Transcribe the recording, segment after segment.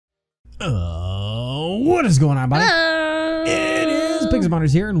What is going on, buddy? It is Pigs and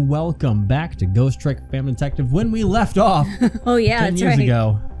Monsters here, and welcome back to Ghost Trick Family Detective. When we left off, oh yeah, 10 that's years right.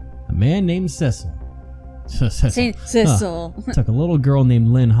 ago, a man named Sissel Sissel. took a little girl named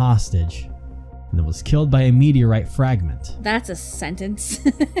Lynn hostage, and then was killed by a meteorite fragment. That's a sentence.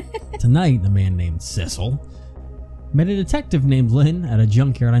 Tonight, the man named Sissel met a detective named Lynn at a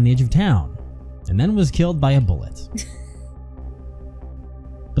junkyard on the edge of town, and then was killed by a bullet.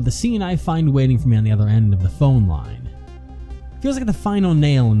 But the scene I find waiting for me on the other end of the phone line feels like the final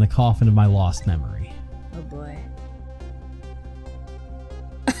nail in the coffin of my lost memory. Oh boy.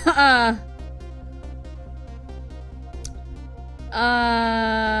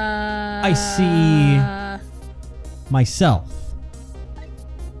 I see myself.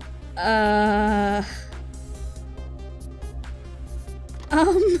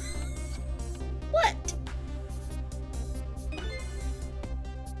 What?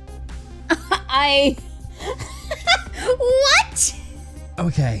 What?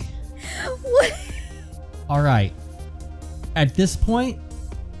 Okay. What? All right. At this point,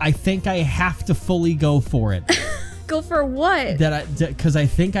 I think I have to fully go for it. Go for what? Because I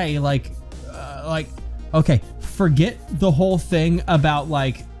think I okay, forget the whole thing about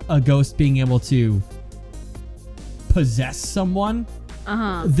like a ghost being able to possess someone.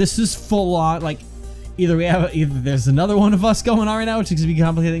 This is full on like either there's another one of us going on right now, which is gonna be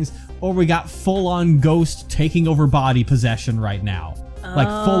complicated things, or we got full on ghost taking over body possession right now. Like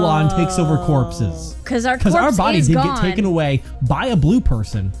full on takes over corpses. Because our body did gone. get taken away by a blue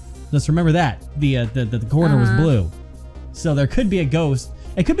person. Let's remember that the coroner was blue, so there could be a ghost.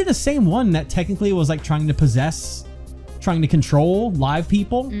 It could be the same one that technically was like trying to possess, trying to control live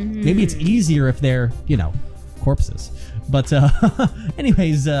people. Maybe it's easier if they're, you know, corpses. But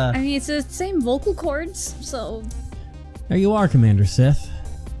anyways, I mean, it's the same vocal cords, so there you are, Commander Sith.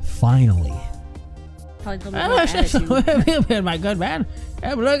 Finally. probably a little more attitude. My good man.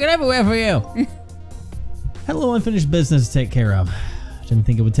 I'm looking everywhere for you. Had a little unfinished business to take care of. Didn't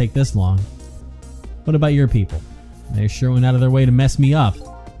think it would take this long. What about your people? They sure went out of their way to mess me up.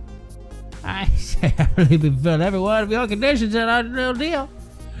 I say I really fulfilled every one of your conditions in our little deal.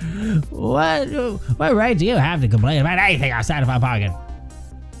 What right do you have to complain about anything outside of our bargain?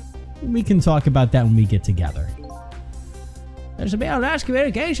 We can talk about that when we get together. There should be a last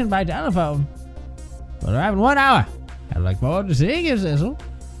communication by telephone. But we're having 1 hour. I look forward to seeing you, Sissel.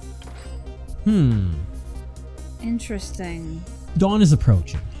 Interesting. Dawn is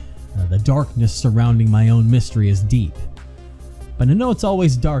approaching. The darkness surrounding my own mystery is deep. But I know it's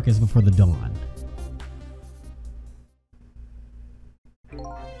always darkest before the dawn.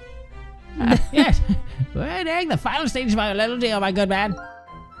 Yes, we're entering the final stage of our little deal, my good man.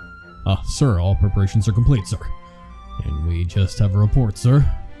 Sir, all preparations are complete, sir. And we just have a report, sir.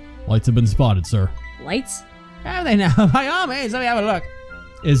 Lights have been spotted, sir. Lights? Have they now? By all means, let me have a look.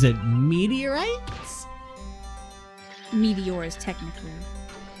 Is it meteorites? Meteors, technically.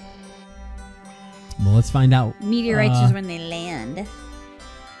 Well, let's find out. Meteorites is when they land.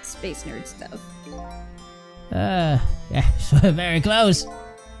 Space nerd stuff. Yeah, very close.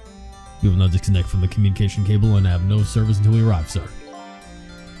 You will not disconnect from the communication cable and have no service until we arrive, sir.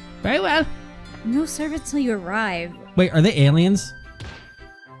 Very well. No service till you arrive. Wait, are they aliens?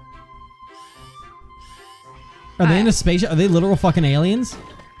 Are they in a spaceship? Are they literal fucking aliens?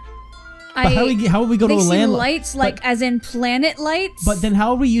 But how would we go to a land? Lights, like as in planet lights. But then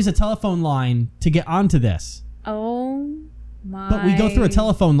how would we use a telephone line to get onto this? Oh my! But we go through a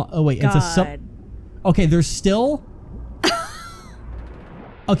telephone. Oh wait, God. it's a okay. There's still.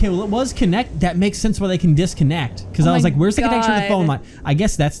 Okay, well it was connect. That makes sense why they can disconnect. Because I was like, where's the connection to the phone line? I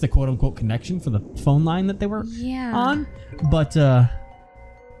guess that's the quote unquote connection for the phone line that they were on. But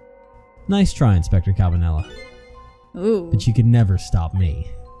nice try, Inspector Cabanella. Ooh. But you could never stop me.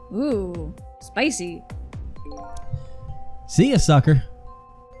 Ooh, spicy. See ya, sucker.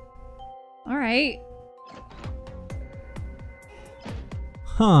 All right.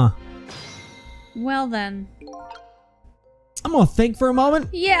 Huh. Well then. I'm gonna think for a moment.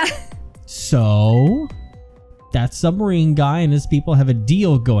 Yeah. So, that submarine guy and his people have a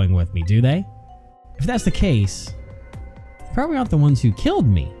deal going with me, do they? If that's the case, they probably aren't the ones who killed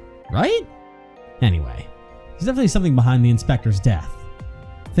me, right? Anyway, there's definitely something behind the inspector's death.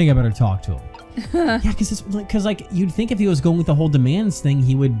 I think I better talk to him. Yeah, because like you'd think if he was going with the whole demands thing,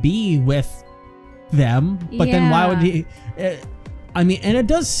 he would be with them. But then why would he? I mean, and it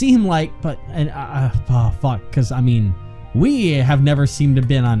does seem like, but fuck, because I mean, we have never seemed to have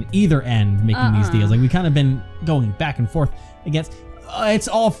been on either end making these deals. Like we kind of been going back and forth against. It's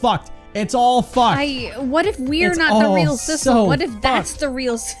all fucked. It's all fucked. What if we're It's not the all real Sissel? so What if that's fucked. the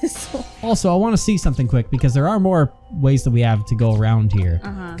real Sissel? Also, I want to see something quick because there are more ways that we have to go around here.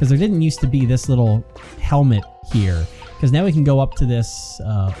 Because there didn't used to be this little helmet here. Because now we can go up to this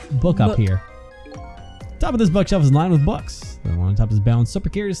book up here. Top of this bookshelf is lined with books. The one on top is bound so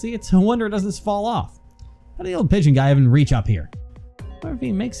precariously, it's a wonder it doesn't fall off. How did the old pigeon guy even reach up here? I wonder if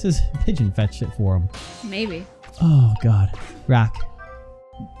he makes his pigeon fetch it for him. Maybe. Oh, God. Rock.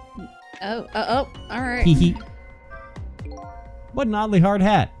 Oh, alright. Hee hee. What an oddly hard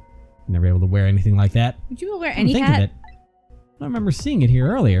hat. Never able to wear anything like that. Would you wear Come any think hat? of it. I remember seeing it here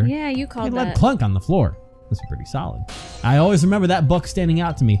earlier. Yeah, you called It that. let plunk on the floor. This is pretty solid. I always remember that book standing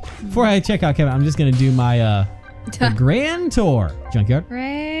out to me. Before I check out Kevin, I'm just gonna do my the grand tour. Junkyard.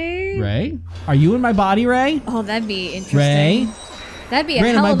 Ray? Ray? Are you in my body, Ray? Oh, that'd be interesting. Ray? That'd be a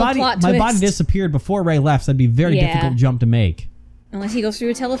Granted, hell my of a body, plot my twist. body disappeared before Ray left, so that'd be a very Yeah. difficult jump to make. Unless he goes through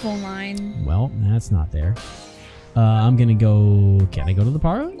a telephone line. Well, that's not there. I'm gonna go. Can I go to the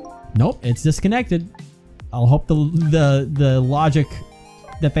parlor? Nope, it's disconnected. I'll hope the logic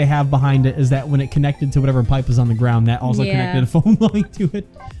that they have behind it is that when it connected to whatever pipe was on the ground, that also Yeah. connected a phone line to it.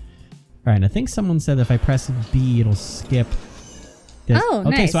 All right, I think someone said if I press B, it'll skip. This. Oh, okay,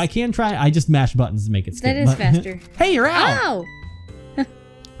 nice. so I can try. I just mash buttons to make it skip. That is but- faster. Hey, you're out. Ow!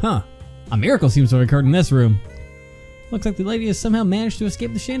 Huh. A miracle seems to have occurred in this room. Looks like the lady has somehow managed to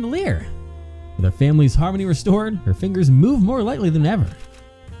escape the chandelier. With her family's harmony restored, her fingers move more lightly than ever.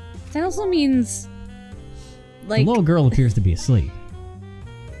 That also means, The like, little girl appears to be asleep.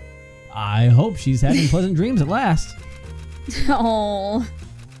 I hope she's having pleasant dreams at last. oh,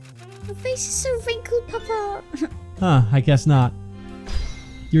 her face is so wrinkled, Papa. Huh, I guess not.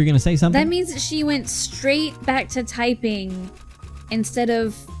 You were gonna say something? That means that she went straight back to typing instead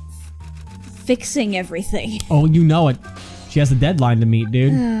of fixing everything. Oh, you know it. She has a deadline to meet,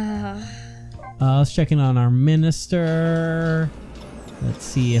 dude. Let's check in on our minister. Let's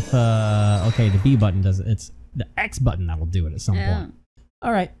see if, okay, the B button does it. It's the X button that will do it at some Yeah. point.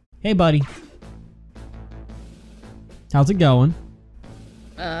 All right. Hey, buddy. How's it going?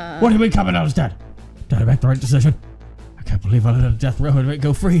 What do you mean coming out is dead? Did I make the right decision? I can't believe I let a death row and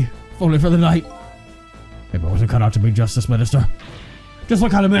go free, if only for the night. Maybe I wasn't cut out to be justice minister. Just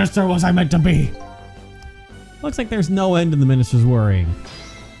what kind of minister was I meant to be? Looks like there's no end to the minister's worrying.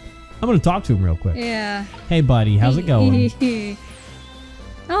 I'm gonna talk to him real quick. Yeah. Hey, buddy, how's it going?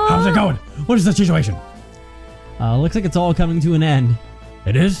 Oh. How's it going? What is the situation? Looks like it's all coming to an end.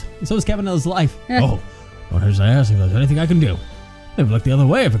 It is? So is Kevina's life. Oh, what is I ask if there's anything I can do? Maybe look the other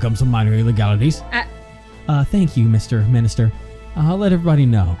way if it comes to minor illegalities. Thank you, Mr. Minister. I'll let everybody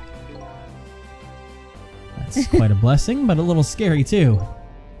know. That's quite a blessing, but a little scary too.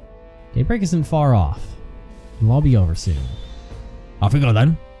 Daybreak isn't far off. It'll all be over soon. Off we go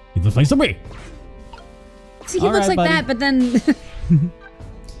then. Leave the place to me. See, he All looks right, like buddy. that, but then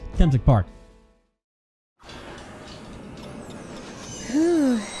Temtic Park.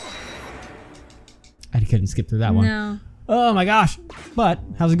 I couldn't skip through that one. no. Oh my gosh. But,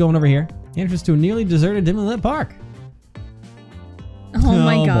 how's it going over here? Entrance to a nearly deserted, dimly lit park. Oh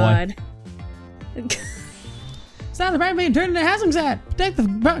my Oh, boy. god. Stop the park being turned into a housing site. Protect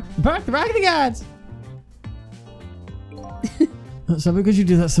the park, the rocket gods. So could you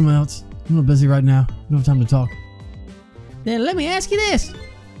do that somewhere else? I'm a little busy right now. I don't have time to talk. Then let me ask you this.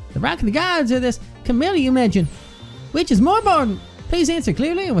 The rock of the gods or this Camilla you mentioned? Which is more important? Please answer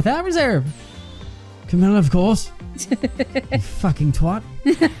clearly and without reserve. Camilla, of course. You fucking twat.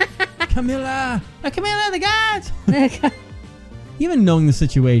 Camilla! Camilla the gods! Even knowing the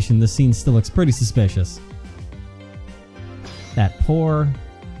situation, the scene still looks pretty suspicious. That poor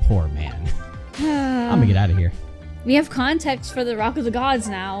man. I'm gonna get out of here. We have context for the Rock of the Gods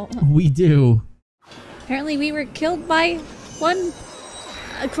now. We do. Apparently we were killed by one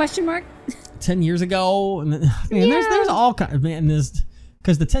question mark. 10 years ago, and then, man, there's all kinds of, man, this,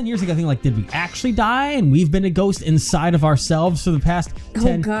 because the 10 years ago thing, like, did we actually die and we've been a ghost inside of ourselves for the past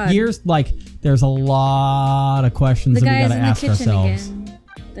 10 God. years? Like, there's a lot of questions The that we guy's gotta in the ask kitchen ourselves. again.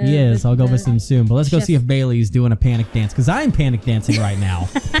 He is. I'll go visit him soon, but let's go chef. see if Bailey's doing a panic dance, because I'm panic dancing right now.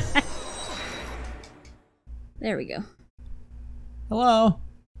 There we go. Hello?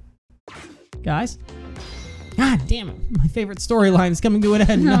 Guys? God damn it. My favorite storyline is coming to an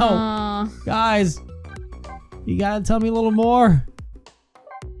end. No. Aw. Guys, you gotta tell me a little more.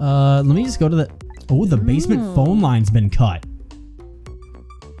 Let me just go to the... Oh, the basement Ooh. phone line's been cut.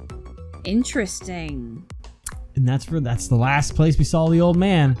 Interesting. And that's the last place we saw the old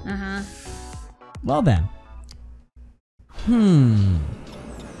man. Uh-huh. Well then.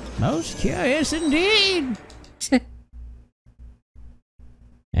 Most curious indeed.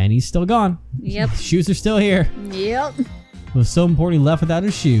 And he's still gone. Yep. His shoes are still here. Yep. It was so important he left without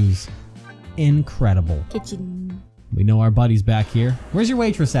his shoes. Incredible. Kitchen. We know our buddy's back here. Where's your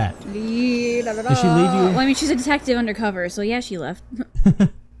waitress at? Did she leave you? Well, I mean, she's a detective undercover, so yeah, she left.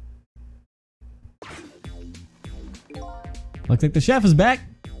 Looks like the chef is back.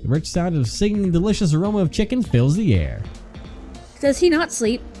 The rich sound of singing delicious aroma of chicken fills the air. Does he not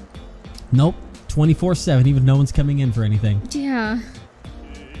sleep? Nope. 24/7, even no one's coming in for anything. Yeah.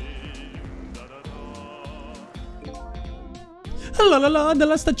 La la la, the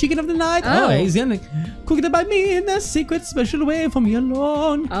last chicken of the night. Oh. He's gonna cook it by me in a secret special way for me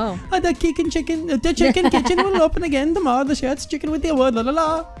alone. Oh. The chicken kitchen will open again tomorrow. The chef's chicken with the wood. La la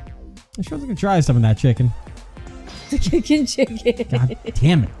la. I sure gonna try some of that chicken. The chicken. God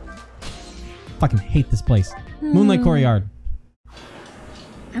damn it. Fucking hate this place. Moonlight Courtyard.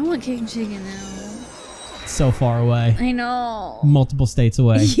 I want chicken now. It's so far away. I know. Multiple states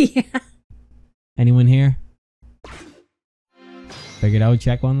away. Yeah. Anyone here? Figured I would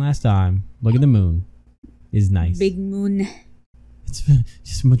check one last time. Look at the moon. Is nice. Big moon. It's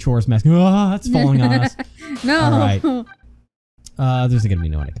just Majora's Mask. Oh, it's falling on us. No. All right. There's gonna be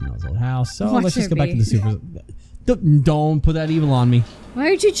no one at Camilla's old house, so Watch let's just there go back to be. the super. Don't put that evil on me.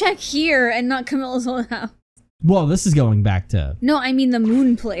 Why would you check here and not Camilla's old house? Well, this is going back to. No, I mean the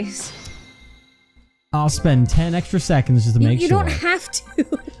moon place. I'll spend 10 extra seconds just to make You sure. don't have to.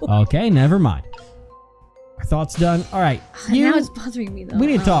 Okay, never mind. Our thoughts done. All right. Now it's bothering me though. We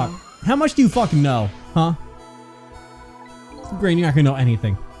need to talk. How much do you fucking know, huh? Grain, you're not gonna know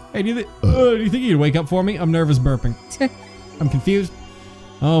anything. Hey, do you think you could wake up for me? I'm nervous burping. I'm confused.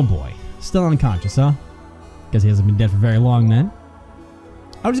 Oh boy. Still unconscious, huh? Guess he hasn't been dead for very long then.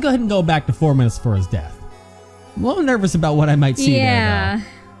 I'll just go ahead and go back to 4 minutes for his death. I'm a little nervous about what I might see there, though.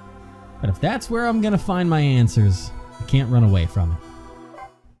 But if that's where I'm gonna find my answers, I can't run away from it.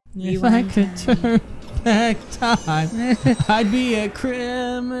 If I could turn back time, I'd be a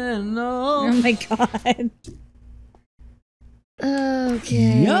criminal. Oh my god.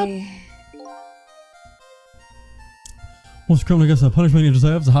 Okay. Yup. Once a criminal gets the punishment he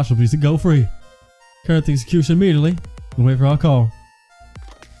deserves, the hostage needs to go free. Carry out the execution immediately and wait for our call.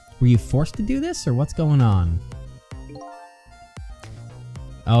 Were you forced to do this, or what's going on?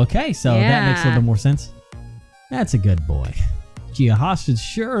 Okay, so that makes a little bit more sense. That's a good boy. Gee, a hostage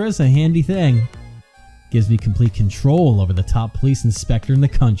sure is a handy thing. Gives me complete control over the top police inspector in the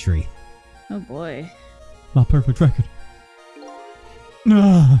country. Oh boy. My perfect record.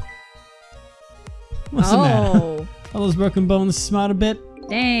 What's the matter? All those broken bones smart a bit?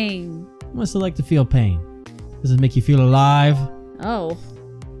 Dang. What's it like to feel pain? Does it make you feel alive? Oh.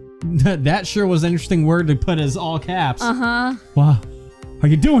 That sure was an interesting word to put as all caps. Uh-huh. Wow. Are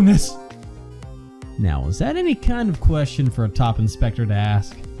you doing this? Now, is that any kind of question for a top inspector to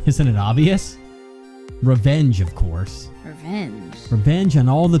ask? Isn't it obvious? Revenge, of course. Revenge. Revenge on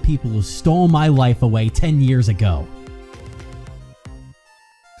all the people who stole my life away 10 years ago.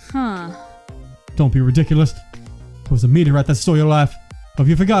 Huh. Don't be ridiculous. It was a meteorite that stole your life. Have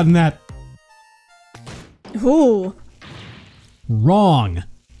you forgotten that? Ooh. Wrong.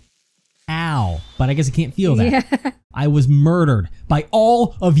 Ow. But I guess I can't feel that. Yeah. I was murdered by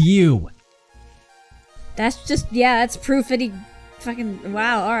all of you. That's just, yeah, that's proof that he fucking,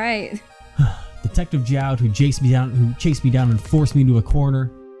 wow, alright. Detective Jowd, who chased me down and forced me into a corner,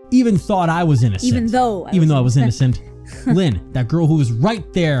 even thought I was innocent. Even though I was innocent. Lynn, that girl who was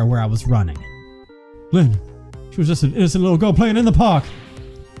right there where I was running. Lynn, she was just an innocent little girl playing in the park.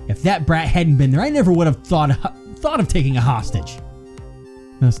 If that brat hadn't been there, I never would have thought of taking a hostage.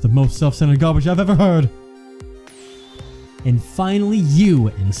 That's the most self-centered garbage I've ever heard. And finally you,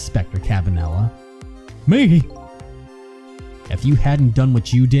 Inspector Cabanela. Me? If you hadn't done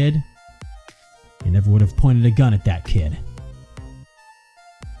what you did, you never would have pointed a gun at that kid.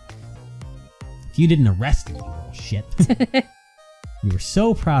 If you didn't arrest him, you little shit. You were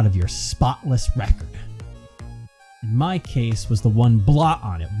so proud of your spotless record. And my case was the one blot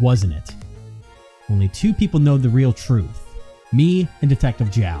on it, wasn't it? Only two people know the real truth. Me and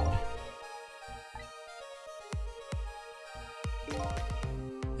Detective Jowd.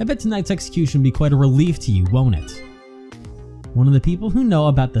 I bet tonight's execution will be quite a relief to you, won't it? One of the people who know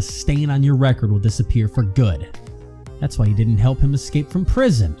about the stain on your record will disappear for good. That's why you didn't help him escape from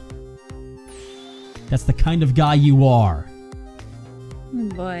prison. That's the kind of guy you are. Oh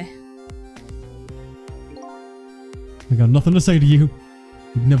boy. I got nothing to say to you.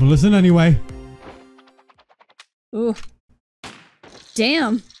 You'd never listen anyway. Ooh.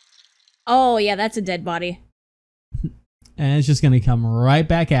 Damn. Oh, yeah, that's a dead body. And it's just gonna come right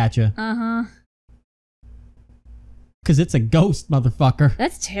back at you. Uh-huh. because it's a ghost, motherfucker.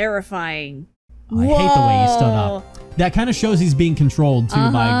 That's terrifying. Oh, I hate the way he stood up. That kind of shows he's being controlled, too,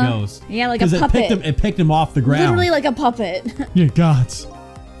 by a ghost. Yeah, like a puppet. Because it picked him off the ground. Literally like a puppet. You gods.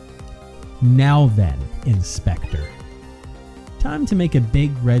 Now then, Inspector. Time to make a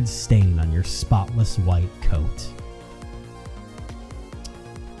big red stain on your spotless white coat.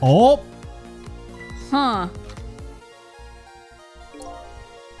 Oh! Huh.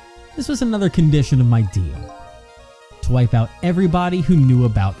 This was another condition of my deal. To wipe out everybody who knew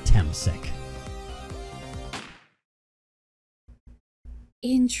about Temsic.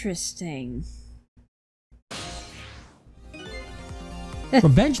 Interesting.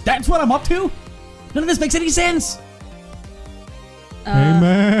 Revenge? That's what I'm up to? None of this makes any sense! Hey,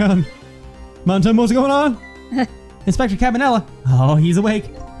 man. Mountain, what's going on? Inspector Cabanela. Oh, he's awake.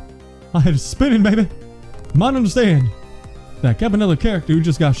 I had a spinning, baby. Might understand. That Cabanella character who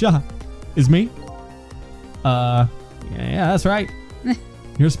just got shot is me. Yeah, that's right.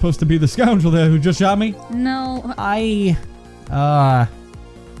 You're supposed to be the scoundrel there who just shot me. No. I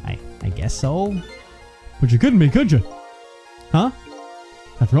guess so. But you couldn't be, could you? Huh?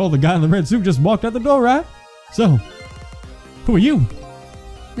 After all, the guy in the red suit just walked out the door, right? So, who are you?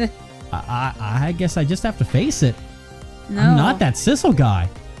 I guess I just have to face it. No. I'm not that Sissel guy.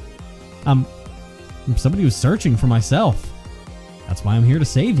 I'm somebody who's searching for myself. That's why I'm here to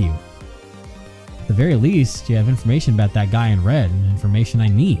save you. At the very least, you have information about that guy in red, and information I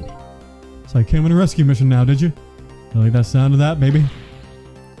need. So I came on a rescue mission now, did you? You like that sound of that, baby?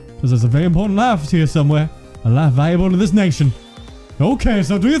 Because there's a very important life here somewhere. A life valuable to this nation. Okay,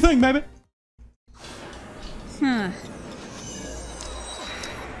 so do your thing, baby. Huh.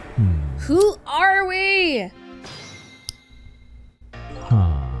 Who are we?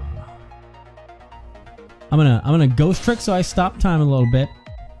 Huh. I'm gonna ghost trick so I stop time a little bit.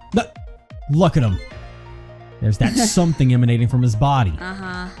 Look at him. There's that something emanating from his body.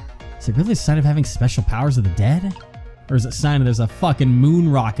 Uh-huh. Is it really a sign of having special powers of the dead? Or is it a sign that there's a fucking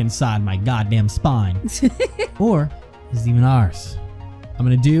moon rock inside my goddamn spine? Or is it even ours? I'm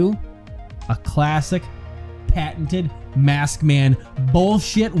gonna do a classic, patented Mask Man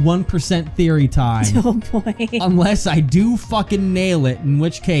bullshit 1% theory time. Oh boy. Unless I do fucking nail it, in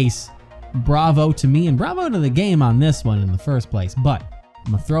which case, bravo to me and bravo to the game on this one in the first place. But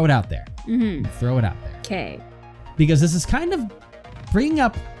I'm gonna throw it out there. Throw it out there. Okay. Because this is kind of bringing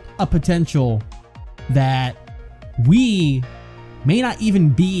up a potential that we may not even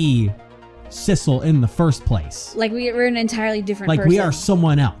be Sissel in the first place. Like we're an entirely different Like person. we are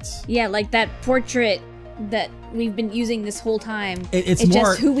someone else. Yeah, like that portrait that we've been using this whole time. It's more, more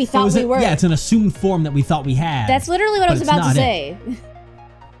just who we thought we were. Yeah, it's an assumed form that we thought we had. That's literally what I was about to say.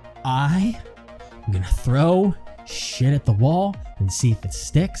 I'm gonna throw shit at the wall and see if it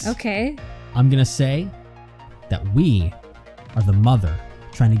sticks. Okay. I'm gonna say that we are the mother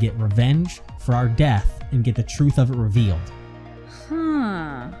trying to get revenge for our death and get the truth of it revealed. Huh.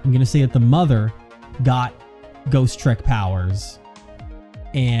 I'm gonna say that the mother got ghost trick powers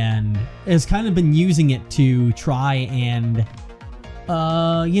and has kind of been using it to try and,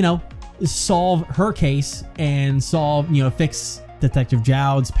 solve her case and fix Detective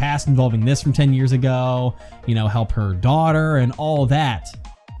Jowd's past involving this from 10 years ago, help her daughter and all that.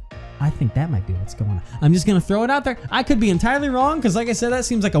 I think that might be what's going on. I'm just going to throw it out there. I could be entirely wrong because, like I said, that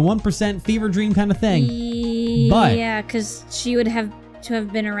seems like a 1% fever dream kind of thing. But yeah, because she would have to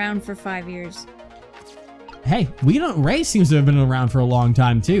have been around for 5 years. Hey, Ray seems to have been around for a long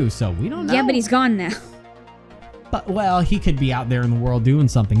time too, so we don't know. Yeah, but he's gone now. But, well, he could be out there in the world doing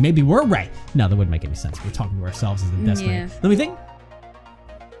something. Maybe we're Ray. No, that wouldn't make any sense. We're talking to ourselves as the desperate. Yeah. Let me think.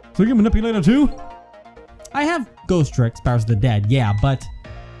 So you're a manipulator too? I have ghost tricks, powers of the dead, yeah, but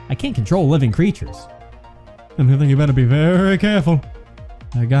I can't control living creatures. And I think you better be very careful.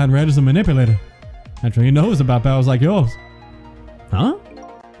 That guy in red is a manipulator. Actually, he knows about powers like yours. Huh?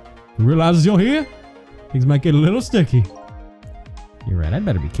 He realizes you're here, things might get a little sticky. You're right, I'd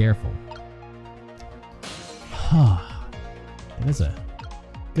better be careful. That is a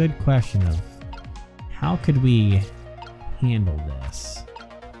good question of how could we handle this?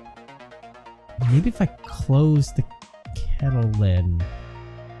 Maybe if I close the kettle lid and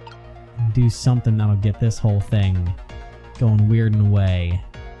do something that'll get this whole thing going weird in a way.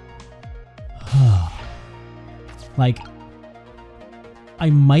 Like,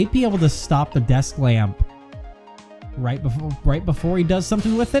 I might be able to stop the desk lamp right before he does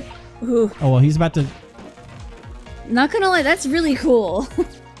something with it. Ooh. Oh, well, he's about to... Not gonna lie, that's really cool.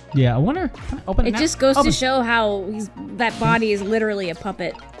 Yeah, I wonder... Can I open it It now? just goes Open. to show how that body is literally a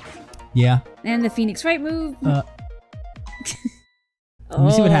puppet. Yeah. And the Phoenix Wright move. Let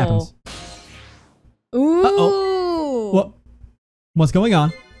me see what happens. Ooh. Uh-oh. What? What's going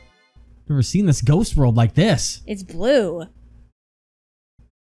on? Never seen this ghost world like this. It's blue.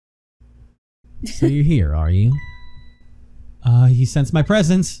 So you're here, are you? You sense my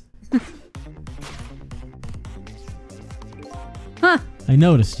presence. Huh. I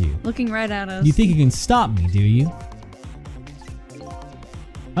noticed you. Looking right at us. You think you can stop me, do you?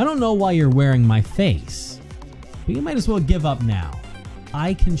 I don't know why you're wearing my face, but you might as well give up now.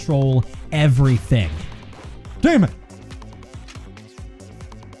 I control everything. Damn it!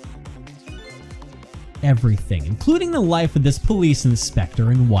 Everything, including the life of this police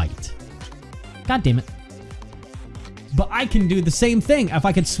inspector in white. God damn it. But I can do the same thing if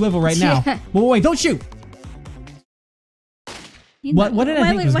I could swivel right now. Yeah. Wait, don't shoot! What did I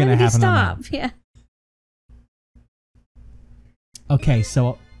think was going to happen on that? Stop? Yeah. Okay,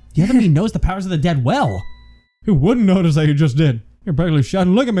 so the other me knows the powers of the dead well. Who wouldn't notice that you just did? You're practically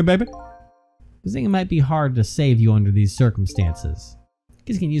shouting, look at me, baby. I think it might be hard to save you under these circumstances.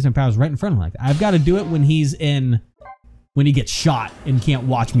 Because he can use my powers right in front of him like that. I've got to do it when he gets shot and can't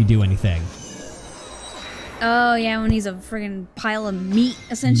watch me do anything. Oh, yeah, when he's a friggin' pile of meat,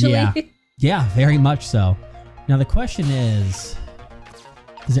 essentially. Yeah. Yeah, very much so. Now the question is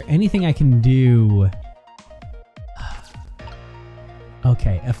there anything I can do?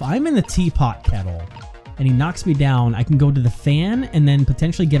 Okay, if I'm in the teapot kettle and he knocks me down, I can go to the fan and then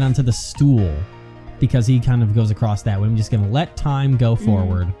potentially get onto the stool because he kind of goes across that way. I'm just going to let time go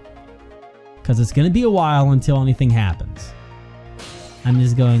forward because it's going to be a while until anything happens. I'm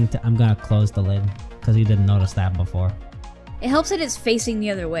going to close the lid because he didn't notice that before. It helps that it's facing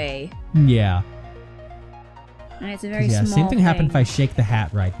the other way. Yeah. And it's a very small same thing happened if I shake the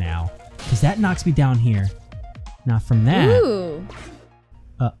hat right now. Because that knocks me down here. Now from that... Ooh.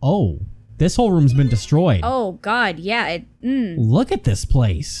 Oh. This whole room's been destroyed. Oh, God, yeah. Look at this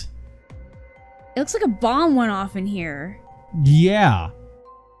place. It looks like a bomb went off in here. Yeah.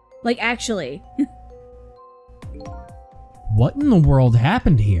 Like, actually. What in the world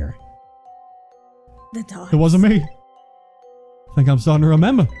happened here? The dogs. It wasn't me. I think I'm starting to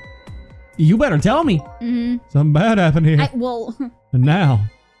remember. You better tell me. Something bad happened here. Well... And now,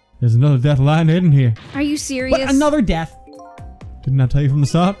 there's another death lying hidden here. Are you serious? What? Another death? Didn't I tell you from the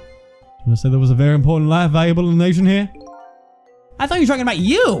start? Didn't I say there was a very important life valuable in the nation here? I thought you were talking about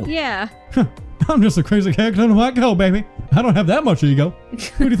you. Yeah. I'm just a crazy character in a white coat, baby. I don't have that much ego.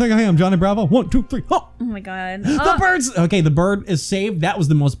 Who do you think I am, Johnny Bravo? 1, 2, 3, ho! Oh my God. The bird's... Okay, the bird is saved. That was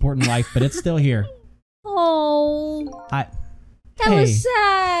the most important life, but it's still here. Oh. That Hey. was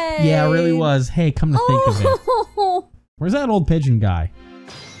sad. Yeah, it really was. Hey, come to think of it. Oh. Where's that old pigeon guy?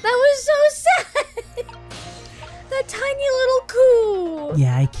 That was so sad. That tiny little coo.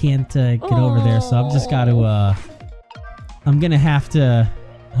 Yeah, I can't get over there, so I've just got to, I'm gonna have to...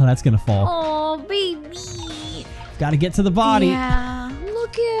 Oh, that's gonna fall. Oh, baby. Gotta get to the body. Yeah,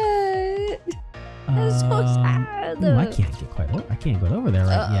 look at. That's so sad. Ooh, I can't get quite over. I can't get over there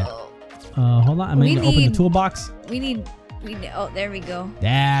right yet. Hold on. I'm gonna open the toolbox. We need. Oh, there we go.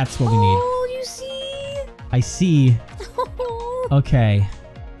 That's what we need. Oh, you see? I see. Okay.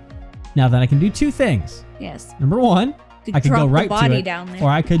 Now then, I can do two things. Yes. Number one, I could go right the body to it, down there. or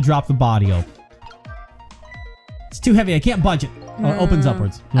I could drop the body open. It's too heavy. I can't budge it. Oh, it opens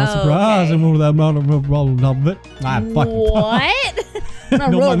upwards. No surprise, okay. I moved that amount of top of it. Ah, fucking. What?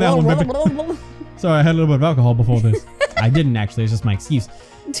 Don't mind that one, baby. Sorry, I had a little bit of alcohol before this. I didn't actually. It's just my excuse.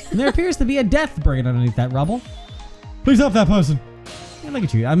 And there appears to be a death buried underneath that rubble. Please help that person. Hey, look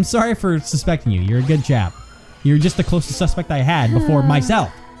at you. I'm sorry for suspecting you. You're a good chap. You're just the closest suspect I had before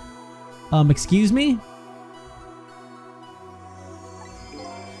myself. Excuse me?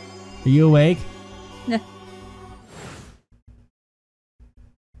 Are you awake?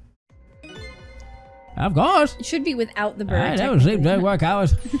 Of course. It should be without the bird. I never sleep during work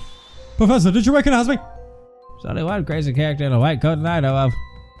hours. Professor, did you recognize me? There's only one crazy character in a white coat that I know of.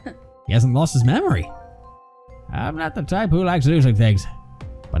 He hasn't lost his memory. I'm not the type who likes losing things.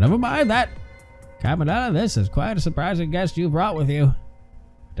 But never mind that. Coming out of this is quite a surprising guest you brought with you.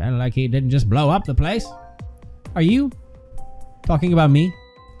 Sounded like he didn't just blow up the place. Are you talking about me?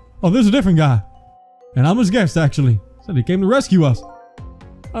 Oh, there's a different guy. And I'm his guest, actually. Said he came to rescue us.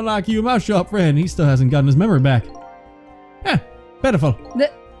 Unlike you, my sharp friend, he still hasn't gotten his memory back. Pitiful.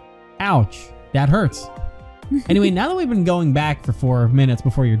 Ouch. That hurts. Anyway, now that we've been going back for 4 minutes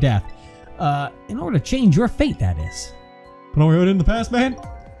before your death, in order to change your fate, that is. But are we in the past, man?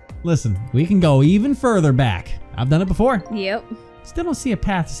 Listen, we can go even further back. I've done it before. Yep. Still don't see a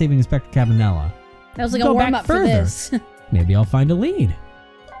path to saving Inspector Cabanela. That was like Go a back warm up for further. this. Maybe I'll find a lead.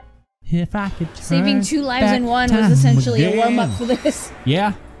 If I could Saving 2 lives back in one was time essentially a again. warm up for this.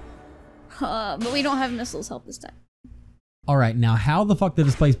 Yeah. But we don't have missiles help this time. Alright, now how the fuck did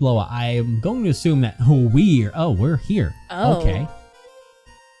this place blow up? I'm going to assume that we're here. Oh. Okay.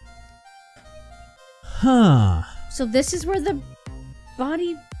 Huh. So this is where the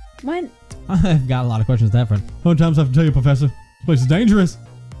body went? I've got a lot of questions to that front. How many times I have to tell you, Professor? This place is dangerous.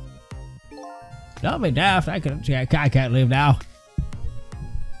 Don't be daft. I can't live now.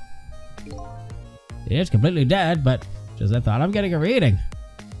 It's completely dead, but just I thought I'm getting a reading.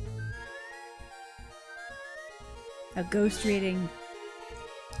 A ghost reading.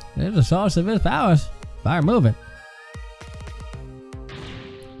 It's the source of his powers. If I remove it.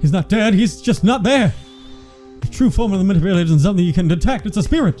 He's not dead, he's just not there. The true form of the manipulator isn't something you can detect, it's a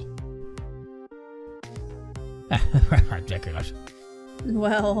spirit. Ridiculous.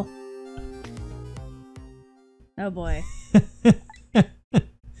 Well. Oh boy.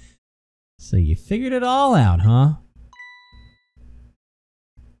 So you figured it all out, huh?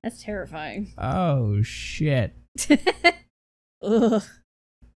 That's terrifying. Oh shit. Ugh.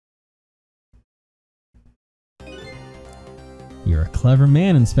 You're a clever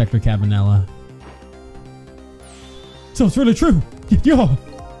man, Inspector Cabanela. So it's really true. You're...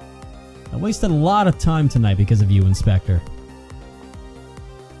 I wasted a lot of time tonight because of you, Inspector.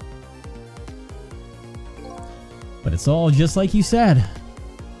 But it's all just like you said.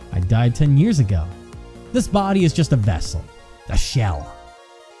 I died 10 years ago. This body is just a vessel. A shell.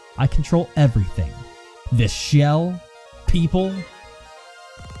 I control everything. This shell, people.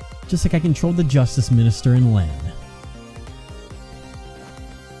 Just like I controlled the Justice Minister in Lynn.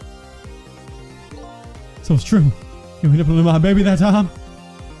 So it's true. You manipulated my baby that time.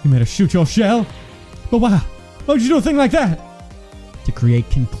 You made her shoot your shell. But why? Why would you do a thing like that? To create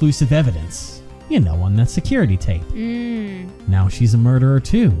conclusive evidence. You know, on that security tape. Now she's a murderer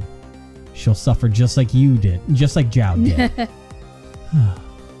too. She'll suffer just like you did. Just like Zhao did.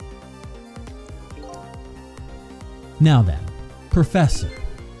 Now then, Professor.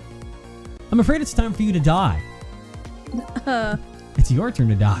 I'm afraid it's time for you to die. It's your turn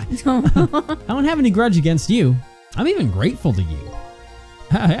to die. I don't have any grudge against you. I'm even grateful to you.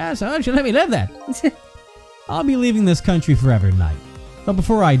 Yeah, so you let me live then. I'll be leaving this country forever tonight. But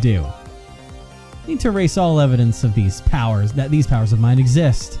before I do, I need to erase all evidence of these powers of mine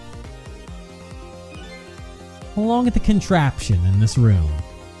exist. Along with the contraption in this room.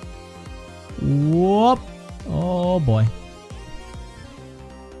 Whoop. Oh boy.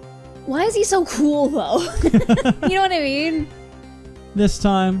 Why is he so cool though? You know what I mean? This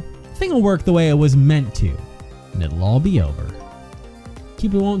time, the thing will work the way it was meant to, and it'll all be over.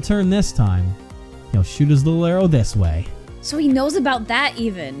 Keeper won't turn this time. He'll shoot his little arrow this way. So he knows about that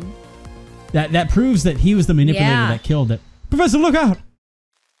even. That proves that he was the manipulator that killed it. Professor, look out!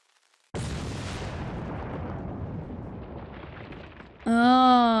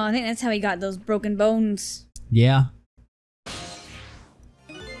 Oh, I think that's how he got those broken bones. Yeah.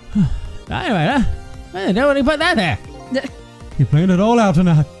 Anyway, nobody put that there. He planned it all out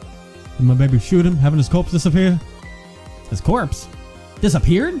tonight. Did my baby shoot him, having his corpse disappear? His corpse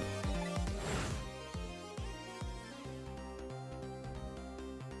disappeared?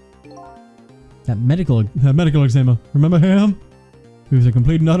 That medical examiner. Remember him? He was a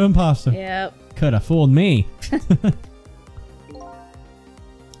complete and utter imposter. Yep. could have fooled me. He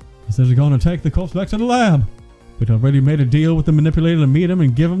says he's going to take the corpse back to the lab. We'd already made a deal with the manipulator to meet him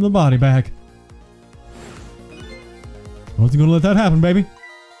and give him the body back. I wasn't going to let that happen, baby.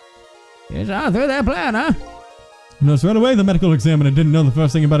 It's all through that plan, huh? You noticed right away the medical examiner didn't know the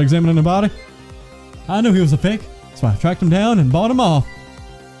first thing about examining the body. I knew he was a fake, so I tracked him down and bought him off.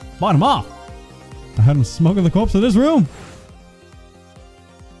 Bought him off? I had him smoking the corpse in this room.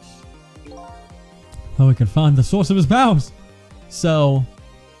 So we could find the source of his powers. So,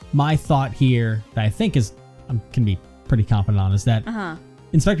 my thought here, that I think is, can be pretty confident on, is that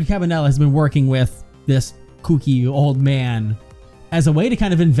Inspector Cabanela has been working with this kooky old man as a way to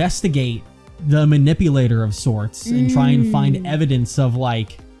kind of investigate the manipulator of sorts and try and find evidence of,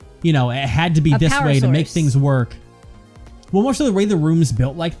 like, you know, it had to be this way to make things work. Well, most of the way the room's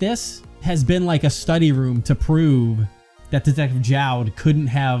built like this has been like a study room to prove that Detective Zhao couldn't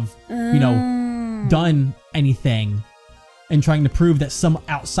have, you know, done anything, and trying to prove that some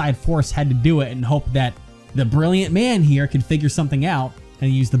outside force had to do it and hope that the brilliant man here could figure something out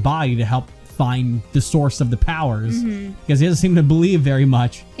and use the body to help find the source of the powers, because he doesn't seem to believe very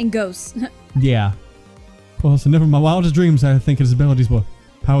much in ghosts. Yeah. Well, so never in my wildest dreams I think his abilities were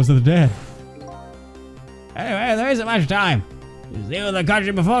powers of the dead. Anyway, there isn't much time. Just leave the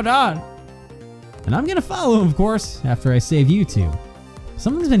country before dawn. And I'm gonna follow him, of course, after I save you two.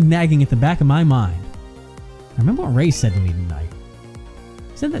 Something's been nagging at the back of my mind. I remember what Ray said to me tonight.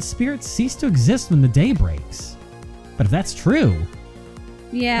 He said that spirits cease to exist when the day breaks. But if that's true, how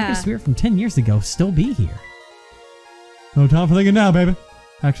could Yeah. a spirit from 10 years ago still be here? No time for thinking now, baby.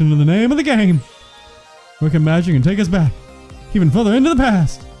 Action in the name of the game. Wicked magic and take us back, even further into the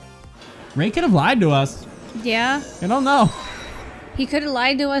past. Ray could have lied to us. Yeah. I don't know. He could have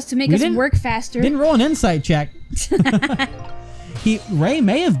lied to us to make We us didn't- work faster. Didn't roll an insight check. Ray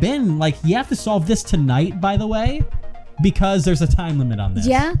may have been like, you have to solve this tonight, by the way, because there's a time limit on this.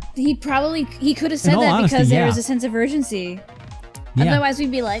 Yeah, he could have said all that honesty, because there yeah. was a sense of urgency. Yeah. Otherwise, we'd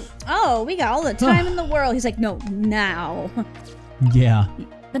be like, "Oh, we got all the time in the world." He's like, "No, now." Yeah.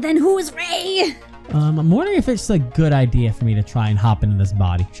 But then who is Ray? I'm wondering if it's a good idea for me to try and hop into this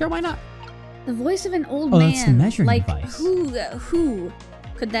body. Sure, why not? The voice of an old Oh, man. that's the measuring like, device. Who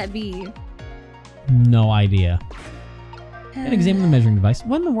could that be? No idea. Gotta examine the measuring device.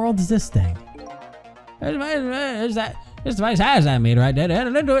 What in the world is this thing? This device has that meter right there.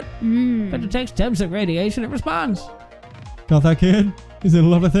 Added into it. If it detects Temsec radiation, it responds. Got that, kid? Is it a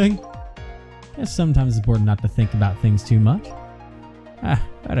lovely thing? Guess sometimes it's important not to think about things too much.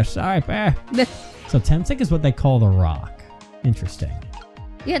 Better sorry, bear. So Temsec is what they call the rock. Interesting.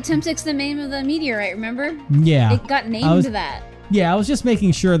 Yeah, Temsec's the name of the meteorite. Remember? Yeah. It got named that. Yeah, I was just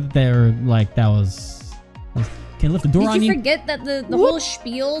making sure that they're like that was. Can I lift the door Did on you you? forget that the whole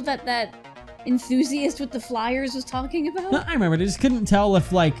spiel that enthusiast with the flyers was talking about? No, I remember. I just couldn't tell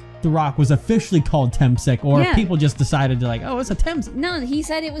if like the rock was officially called Temsec or if Yeah. people just decided to like, oh, it's a Temsec. No, he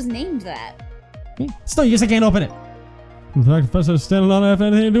said it was named that. Still, you guess I can't open it. The fact the professor standing on it have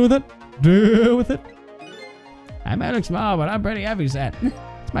anything to do with it? Do with it? I might look small, but I'm pretty heavy set.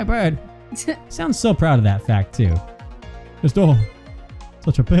 It's my bird. Sounds so proud of that fact too. This door.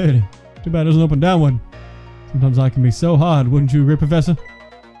 Such a pity. Too bad it doesn't open downward. Sometimes I can be so hard, wouldn't you agree, Professor?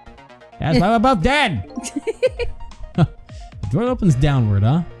 That's why we're both dead. The door opens downward,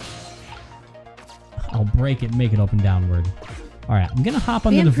 huh? I'll break it and make it open downward. All right, I'm gonna hop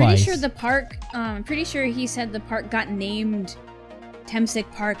on the I'm device. pretty sure the park. I'm pretty sure he said the park got named Temsec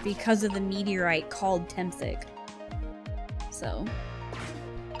Park because of the meteorite called Temsec. So.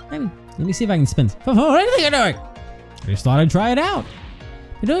 Let me see if I can spin. What do you think you're doing? I just thought I'd try it out.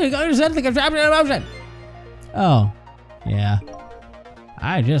 You're doing it. I think I'm trapped in motion. Oh, yeah.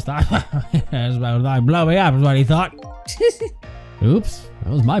 I just thought that's about blow me up is what he thought. Oops, that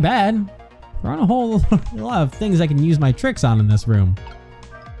was my bad. There aren't a whole lot of things I can use my tricks on in this room.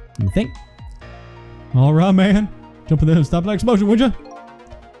 You think? All right, man. Jump in there and stop that explosion, would you?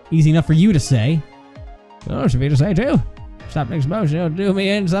 Easy enough for you to say. Well, it should be to say too. Stop the explosion, it'll do me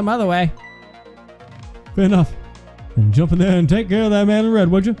in some other way. Fair enough. Then jump in there and take care of that man in red,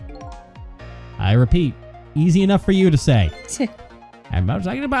 would you? I repeat, easy enough for you to say. And most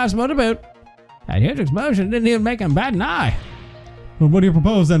likely possible to boot. That huge explosion didn't even make him bat an eye. Well, what do you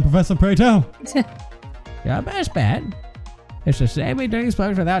propose then, Professor? Pray tell. Your best bet is to say we did the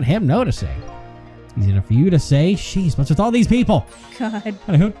explosion without him noticing. Easy enough for you to say. Sheesh, what's with all these people? God.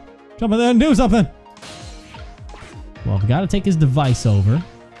 Anywho, jump in there and do something. Well, I've got to take his device over.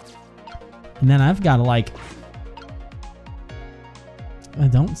 And then I've got to like...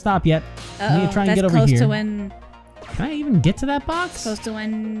 don't stop yet. I need to try and That's get over close here. to when. Can I even get to that box? Close to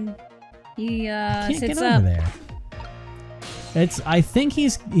when he Can't sits get up. over there. I think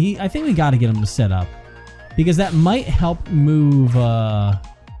I think we got to get him to set up. Because that might help move, yeah,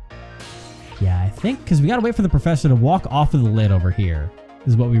 I think, because we got to wait for the professor to walk off of the lid over here,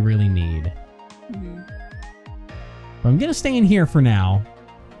 is what we really need. But I'm going to stay in here for now.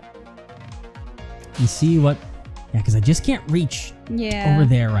 And see what, yeah, because I just can't reach Yeah. over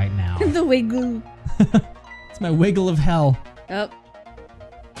there right now. The wiggle. It's my wiggle of hell. Oh,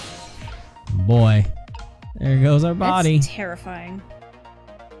 Boy, there goes our body. that's terrifying.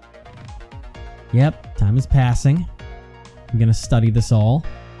 Yep, time is passing. I'm going to study this all.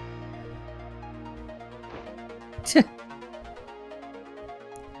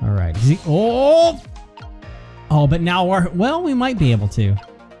 All right. Is he, oh! Oh, but now we might be able to.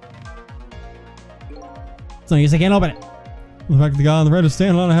 So I guess I can't open it. The fact the guy on the red is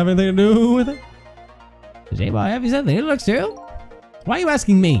standing on it have anything to do with it? Does anybody have something it looks too? Why are you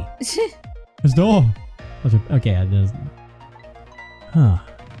asking me? His door. Okay, I just... Huh.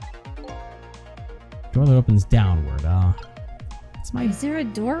 Door that opens downward. It's my... Is there a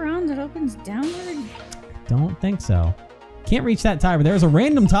door around that opens downward? Don't think so. Can't reach that tire, but there's a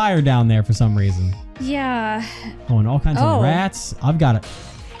random tire down there for some reason. Yeah. Oh, and all kinds of rats. I've got it.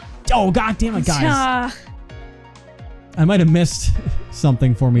 Oh, god damn it, guys. I might have missed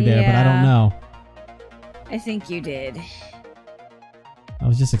something for me there, but I don't Yeah. know. I think you did. I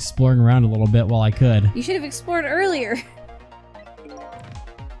was just exploring around a little bit while I could. You should have explored earlier.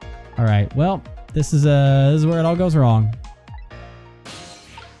 All right, well, This is where it all goes wrong.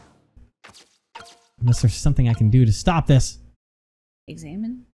 Unless there's something I can do to stop this.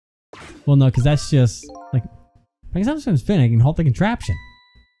 Examine? Well, no, because that's just like I can sometimes spin. I can hold the contraption.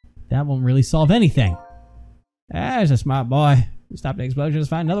 That won't really solve anything. There's a smart boy. You stop the explosion, just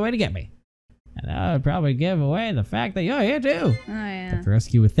find another way to get me. And that would probably give away the fact that you're here too. Oh, yeah. But to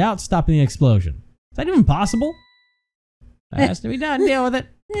rescue without stopping the explosion. Is that even possible? That has to be done. Deal with it.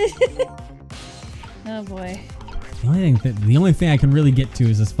 Oh, boy. The only thing I can really get to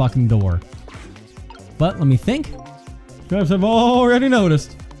is this fucking door. But let me think. Perhaps I've already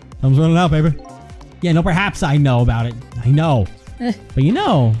noticed. Time's running out, baby. Yeah, no, perhaps I know about it. I know. But you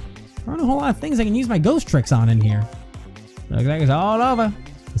know, there aren't a whole lot of things I can use my ghost tricks on in here. Looks like it's all over.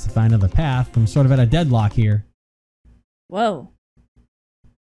 Let's find another path. I'm sort of at a deadlock here. Whoa.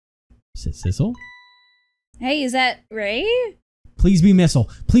 Sissel? Hey, is that Ray? Please be Missile.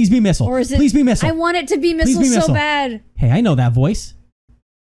 Please be Missile. Or is it? Please be Missile. I want it to be Missile be so Missile. bad. Hey, I know that voice.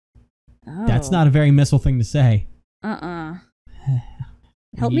 Oh. That's not a very Missile thing to say. Help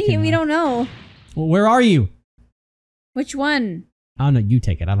You me, can, we don't know. Well, where are you? Which one? I don't know. You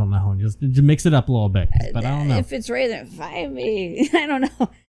take it. I don't know. Just mix it up a little bit. But I don't know. If it's Ray, then find me. I don't know.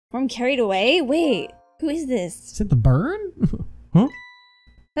 I'm carried away? Wait, who is this? Is it the bird? Huh?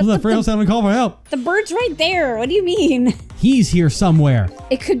 Who's that frail sounding call for help? The bird's right there. What do you mean? He's here somewhere.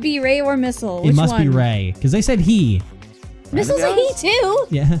 It could be Ray or Missile. It Which must one? be Ray. Because they said he. Missile's a he too.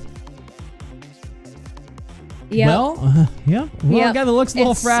 Yeah. Yep. Well, yeah. Well, Yep. a guy that looks a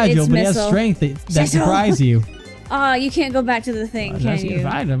little It's fragile, but he has Missile. strength that Missile. surprise you. Oh, you can't go back to the thing, Unless can you you?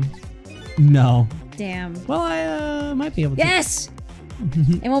 can find him. No. Damn. Well, I might be able to. Yes.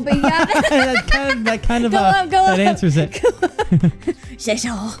 It won't be. Yeah. that kind of Go up, go that up. answers it.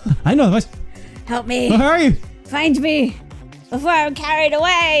 Cecil, I know the voice. help me. Where are you? Find me before I'm carried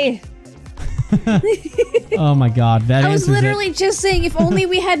away. Oh my God, that I was answers literally just saying, if only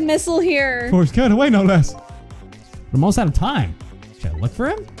we had Missile here. Force carried away, no less. it. We're almost out of time. Should I look for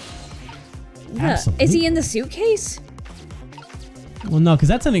him? Yeah. Absolutely. Is he in the suitcase? Well, no, because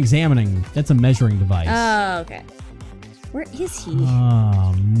that's that's a measuring device. Oh, okay. Where is he?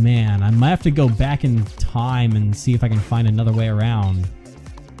 Oh man, I might have to go back in time and see if I can find another way around.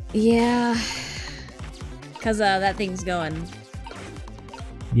 Yeah. Because that thing's going.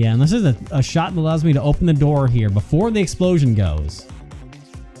 Yeah, and this is a shot that allows me to open the door here before the explosion goes.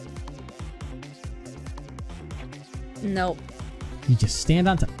 Nope. You just stand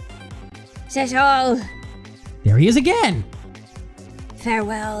on top. Cecil, There he is again!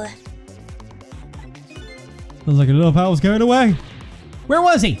 farewell. Sounds like a little pal was carried away. Where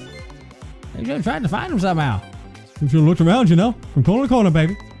was he? They should have tried to find him somehow. You should have looked around, you know. From corner to corner,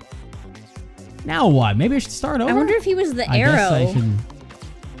 baby. Now what? Maybe I should start over? I wonder if he was the I arrow. guess I should.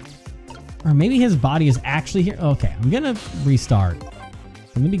 Or maybe his body is actually here. Okay, I'm gonna restart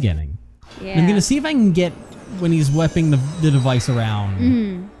from the beginning. Yeah. And I'm gonna see if I can get, when he's whipping the device around,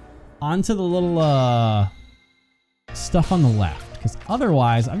 Mm. onto the little stuff on the left. Because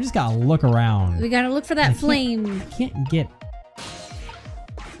otherwise, I've just gotta look around. We gotta look for that flame. I can't get.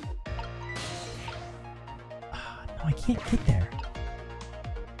 No, I can't get there.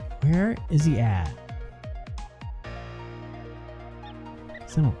 Where is he at?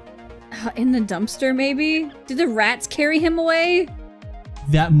 So, In the dumpster, maybe? Did the rats carry him away?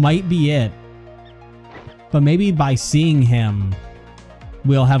 that might be it. But maybe by seeing him,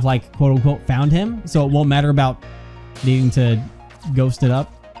 we'll have, like, quote unquote found him. So it won't matter about needing to ghost it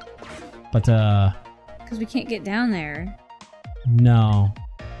up. But Because we can't get down there. no.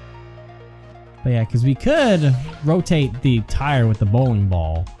 But yeah, because we could rotate the tire with the bowling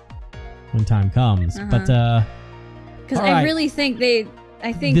ball when time comes. But Because I Alright. really think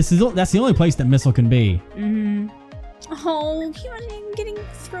I think. that's the only place that Missile can be. Mhm. Oh, he wasn't even getting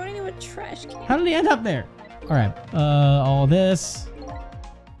thrown into a trash can. How did he end up there? All right, all this.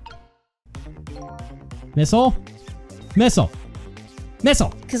 Missile, Missile,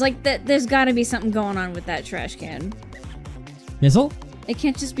 Missile, Because, like, there's gotta be something going on with that trash can. Missile. It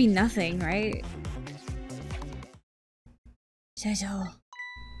can't just be nothing, right? Cecil,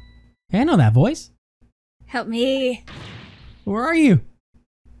 Hey, I know that voice. help me. Where are you?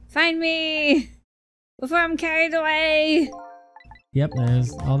 Find me before I'm carried away. Yep,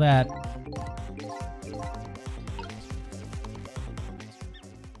 there's all that.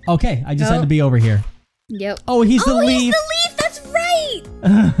 Okay, I just had Oh. to be over here. Yep. Oh, he's the Oh, leaf. he's the leaf. That's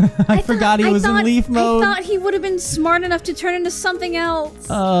right. I forgot he was in leaf mode. I thought he would have been smart enough to turn into something else.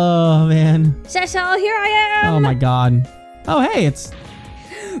 Oh man. Cecil, here I am. Oh my god. Oh hey, it's.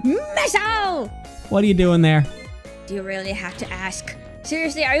 Missile! What are you doing there? Do you really have to ask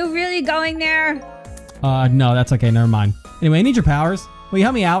Seriously, are you really going there? No, that's okay. Never mind. Anyway, I need your powers. Will you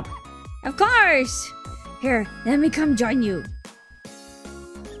help me out? Of course! Here, let me come join you.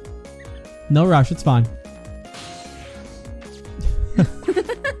 No rush. It's fine.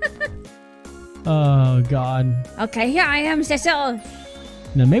 Oh, God. Okay, here I am, Cecil.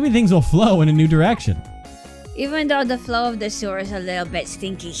 Now, maybe things will flow in a new direction. Even though the flow of the sewer is a little bit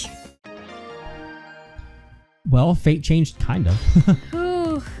stinky. Well, fate changed, kind of.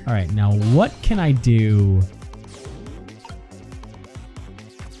 Whew. Alright, now what can I do?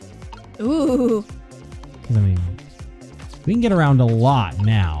 Ooh. Because, I mean, we can get around a lot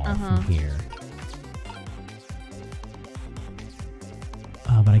now from here.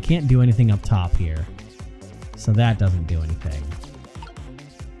 But I can't do anything up top here. So that doesn't do anything.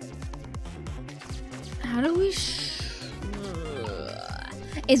 How do we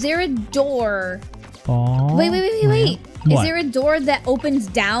Is there a door? Oh, Wait. Is What? there a door that opens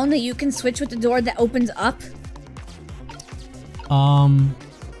down that you can switch with the door that opens up?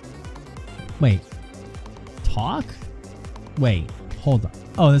 Wait. Talk? Wait, hold on.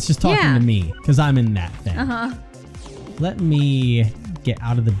 Oh, that's just talking Yeah. to me, because I'm in that thing. Uh-huh. Let me get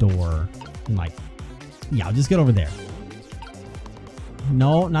out of the door and yeah, I'll just get over there.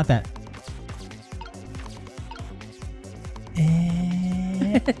 No, not that.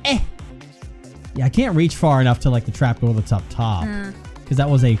 Yeah, I can't reach far enough to the trapdoor that's up top. Because that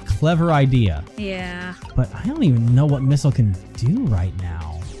was a clever idea. Yeah. But I don't even know what missile can do right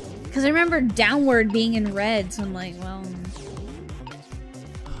now. Because I remember downward being in red, so I'm like, well...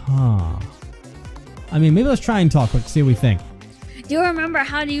 Huh. I mean, maybe let's try and talk quick, see what we think. Do you remember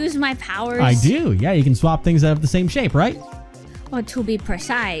how to use my powers? I do. Yeah, you can swap things that have the same shape, right? Or to be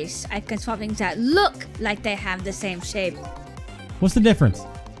precise, I can swap things that look like they have the same shape. What's the difference?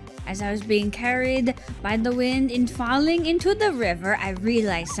 As I was being carried by the wind and falling into the river, I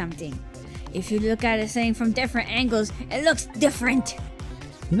realized something. If you look at a thing from different angles, it looks different.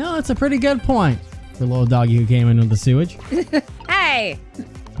 You know, that's a pretty good point for a little doggy who came in with the sewage. Hey!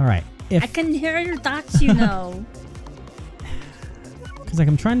 All right. I can hear your thoughts, you know. Because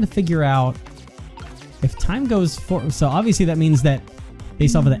I'm trying to figure out if time goes forward. So obviously that means that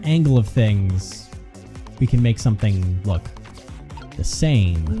based off of the angle of things, we can make something look the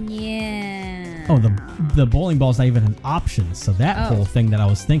same. Yeah. Oh, the bowling ball's not even an option. So that whole thing that I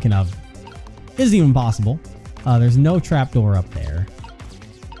was thinking of isn't even possible. There's no trapdoor up there.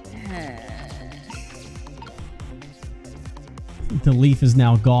 The leaf is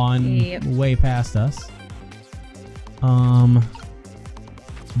now gone way past us.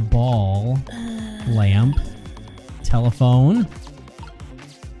 Ball, lamp, telephone,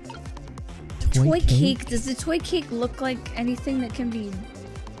 Toy cake. Does the toy cake look like anything that can be...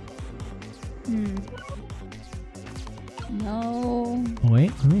 No.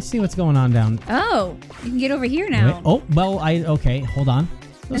 Wait, let me see what's going on down. Oh, you can get over here now. Wait, oh, well, okay, hold on.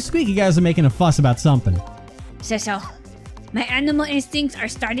 Those squeaky guys are making a fuss about something. Cecil, my animal instincts are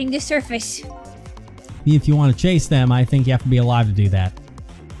starting to surface. If you want to chase them, I think you have to be alive to do that.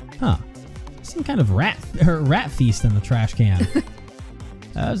 Huh. Some kind of rat feast in the trash can.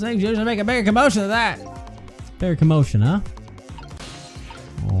 Those things usually make a bigger commotion than that. Bigger commotion, huh?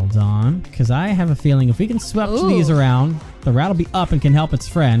 Hold on, because I have a feeling if we can swap these around, the rat will be up and can help its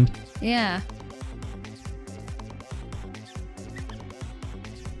friend. Yeah.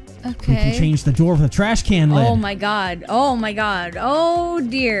 We Okay. can change the door with a trash can lid. Oh my god. Oh my god. Oh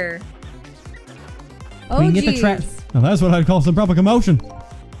dear. Oh we can get the trash. Now that's what I'd call some proper commotion.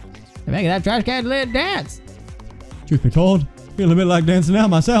 Make that trash can lid dance. Truth be told, feeling a bit like dancing now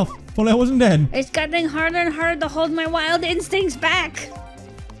myself. If only I wasn't dead. It's getting harder and harder to hold my wild instincts back.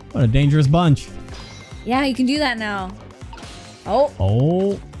 What a dangerous bunch. Yeah, you can do that now. Oh.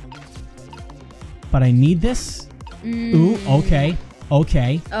 Oh. But I need this. Ooh, okay.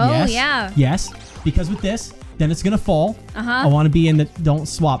 Okay. Oh, yes. yeah. Yes. Because with this, then it's going to fall. Uh-huh. I want to be in the... Don't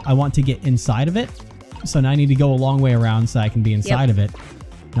swap. I want to get inside of it. So now I need to go a long way around so I can be inside of it.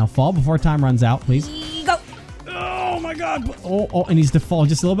 Now fall before time runs out, please. Go. Oh, my God. Oh, it needs to fall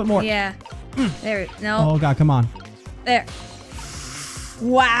just a little bit more. Yeah. There. No. Oh, God. Come on. There.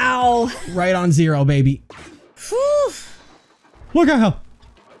 Wow. Right on zero, baby. Whew. Look out!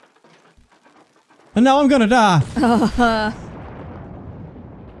 And now I'm gonna die.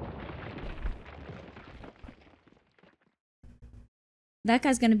 That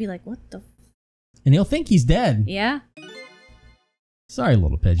guy's gonna be like, what the? And he'll think he's dead. Yeah. Sorry,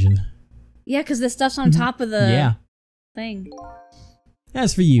 little pigeon. Yeah, because the stuff's on top of the thing.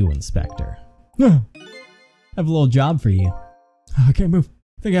 As for you, Inspector, I have a little job for you. I can't move.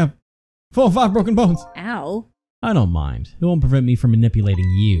 I think I have 4 or 5 broken bones. Ow. I don't mind. It won't prevent me from manipulating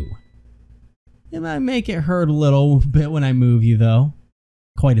you. It might make it hurt a little bit when I move you, though.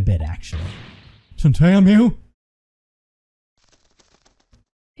 Quite a bit, actually. So damn you.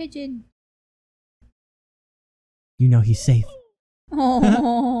 Pigeon. You know he's safe.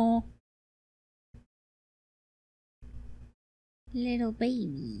 Oh. Little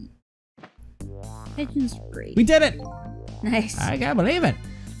baby. Pigeon's great. We did it! Nice. I can't believe it.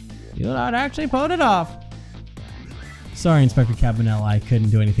 You lot actually pulled it off. Sorry, Inspector Cabanela, I couldn't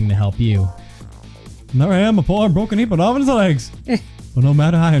do anything to help you. And there I am, a poor broken heap of Alvin's legs. But no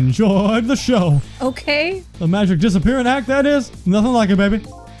matter, I enjoyed the show. Okay. The magic disappearing act, that is. Nothing like it, baby.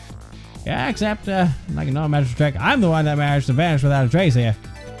 Yeah, except, like a magic trick, I'm the one that managed to vanish without a trace here.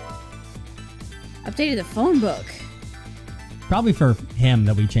 Updated the phone book. Probably for him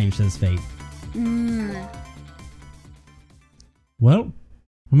that we changed his fate. Well,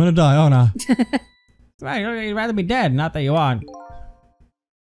 I'm gonna die, aren't I? Right, you'd rather be dead, not that you aren't.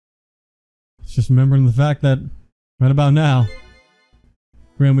 It's just remembering the fact that, right about now,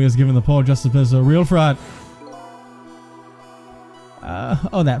 Grimly has given the poor Justice a real fright.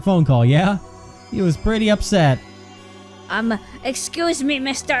 Oh, that phone call, yeah? He was pretty upset. Excuse me,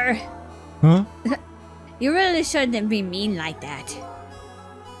 mister. Huh? You really shouldn't be mean like that.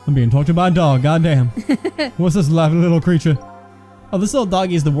 I'm being talked to by a dog, goddamn. What's this lively little creature? Oh, this little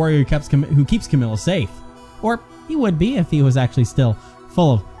doggy is the warrior who keeps Camilla safe. Or he would be if he was actually still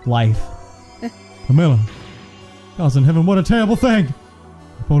full of life. Camilla. Gods in heaven, what a terrible thing.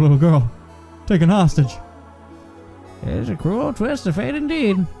 A poor little girl. Taken hostage. It's a cruel twist of fate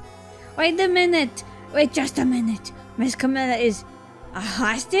indeed. Wait a minute. Wait just a minute. Miss Camilla is a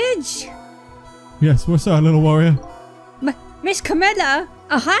hostage? Yes, we're sorry, little warrior. Miss Camilla?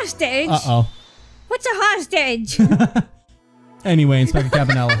 A hostage? Uh-oh. What's a hostage? Anyway, Inspector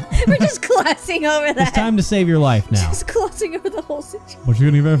Cabanela, We're just glossing over that. it's time to save your life now. Just glossing over the whole situation. But you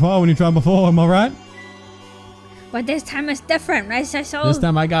didn't get very far when you tried before, am I right? But this time it's different, right, Cecil? This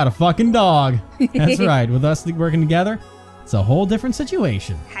time I got a fucking dog. That's right. With us working together, it's a whole different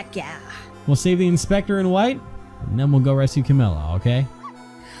situation. Heck yeah. We'll save the inspector in white, and then we'll go rescue Camilla, okay?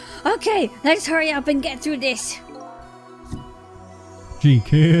 Okay, let's hurry up and get through this. Gee,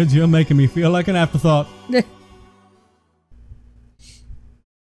 kids, you're making me feel like an afterthought.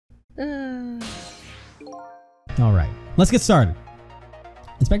 All right, let's get started.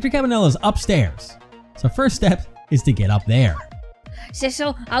 Inspector Cabanela is upstairs. So first step is to get up there.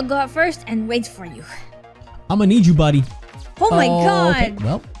 Cecil, I'll go up first and wait for you. I'm gonna need you, buddy. Oh my god! Okay,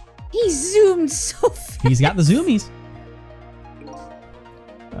 well, He zoomed so fast. he's got the zoomies.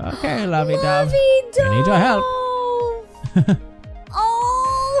 Okay, lovey dove. Lovey-dove. I need your help.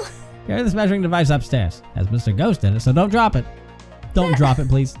 Oh! Carry this measuring device upstairs. Has Mr. Ghost in it, so don't drop it. Don't drop it,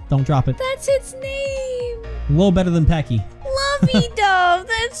 please. Don't drop it. That's its name. A little better than Pecky. Lovey-dove.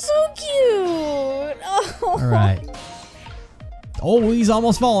 That's so cute. Oh. All right. Oh, he's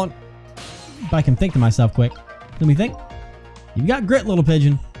almost fallen. If I can think to myself quick. Let me think. You've got grit, little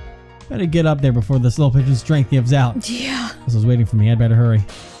pigeon. Better get up there before this little pigeon's strength gives out. Yeah. This was waiting for me. I'd better hurry.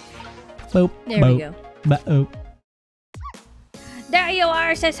 Boop. There boop, we go. Boop. There you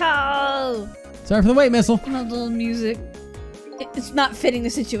are, Cecil. Sorry for the wait, Missile. No little music. It's not fitting the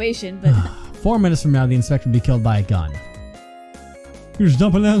situation, but 4 minutes from now, the inspector will be killed by a gun. You just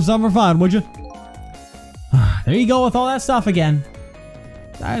dumping them somewhere fine, would you? There you go with all that stuff again.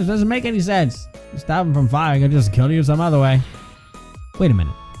 That doesn't make any sense. Stop him from firing, I'll just kill you some other way. Wait a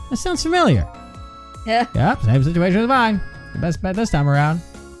minute. That sounds familiar. yeah. Yep, same situation as mine. The best bet this time around.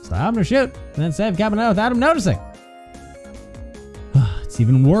 Stop him to shoot, and then save Cabanela without him noticing. It's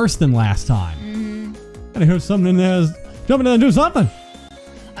even worse than last time. I heard something in there. Jump in there and do something.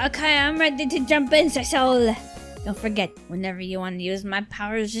 Okay, I'm ready to jump in, Cecil. Don't forget, whenever you want to use my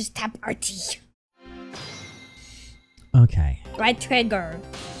powers, just tap RT. Okay. Right trigger.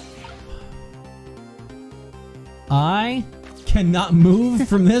 I cannot move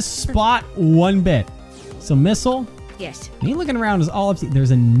from this spot one bit. So, Missile, Yes. me looking around is all up to you.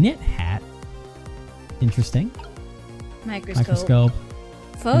 There's a knit hat. Interesting. Microscope.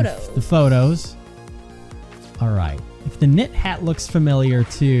 Photos. The photos. All right. If the knit hat looks familiar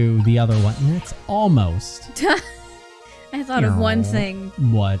to the other one, it's almost. I thought of one thing.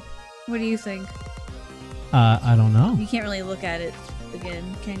 What? What do you think? I don't know. You can't really look at it again,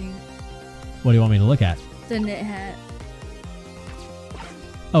 can you? What do you want me to look at? The knit hat.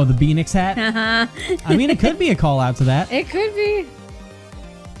 Oh, the Beanix hat? Uh-huh. I mean, it could be a call out to that. It could be.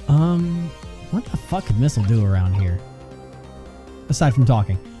 What the fuck could Missile do around here? Aside from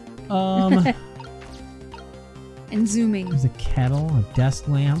talking. And zooming. There's a kettle, a desk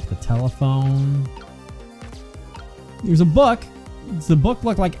lamp, a telephone. There's a book. Does the book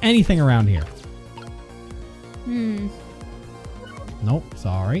look like anything around here? Nope.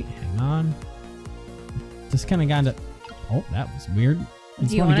 Sorry. Hang on. Just kind of got into... Oh, that was weird.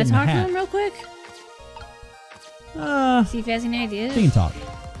 Do you want to talk to him real quick? See if he has any ideas. We can talk.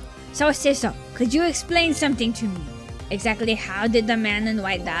 So, Siso, could you explain something to me? Exactly how did the man in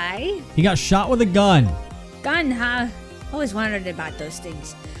white die? He got shot with a gun. Gun, huh? Always wondered about those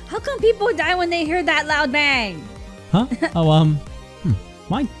things. How come people die when they hear that loud bang? Huh? Oh,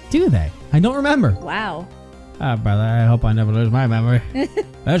 why do they? I don't remember. Wow. Ah, brother, I hope I never lose my memory.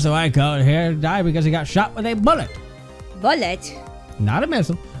 There's a white coat here died because he got shot with a bullet. Bullet? Not a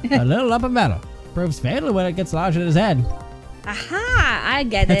missile. A little lump of metal. Proves fatal when it gets lodged in his head. Aha! I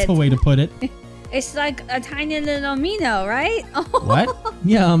get That's it. a way to put it. It's like a tiny little Mino, right? What?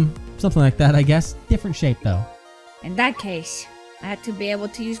 Yeah, something like that, I guess. Different shape, though. In that case, I had to be able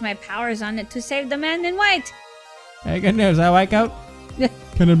to use my powers on it to save the man in white. Hey, good news, huh, white coat? Can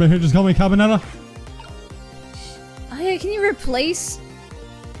anybody here just call me Cabanella? Oh yeah, can you replace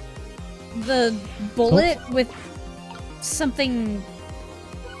the bullet with something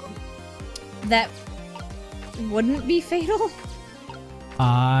that wouldn't be fatal?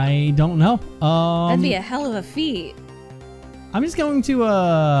 I don't know. That'd be a hell of a feat. I'm just going to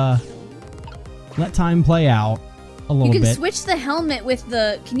let time play out a little You can bit. switch the helmet with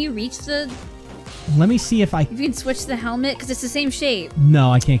the... Can you reach the... Let me see if I... You can switch the helmet because it's the same shape.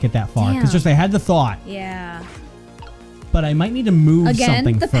 No, I can't get that far. Because Damn. just I had the thought. Yeah. But I might need to move Again,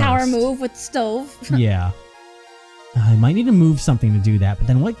 something the first. power move with stove. Yeah. I might need to move something to do that. But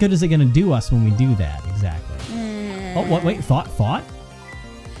then what good is it going to do us when we do that? Exactly. Oh, what? Wait. Thought?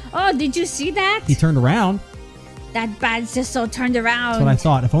 Oh, did you see that? He turned around. That bad Siso turned around. That's what I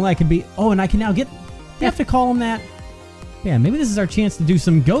thought. If only I could be... Oh, and I can now get... You have to call him that. Yeah, maybe this is our chance to do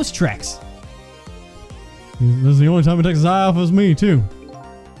some ghost tricks. This is the only time he takes his eye off is me, too.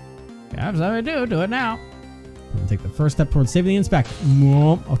 Yeah, so I do. Do it now. I'm going to take the first step towards saving the inspector.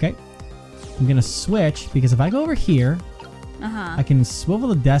 Whoop, okay. I'm going to switch, because if I go over here, I can swivel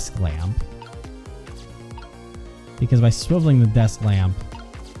the desk lamp. Because by swiveling the desk lamp,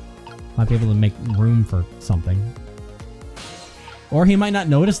 I might be able to make room for something. Or he might not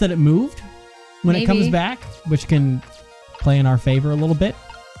notice that it moved when it comes back, which can play in our favor a little bit.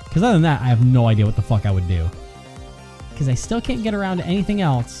 Because other than that, I have no idea what the fuck I would do. Because I still can't get around to anything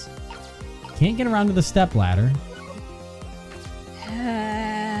else. Can't get around to the step ladder.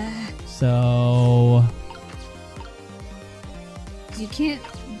 So... You can't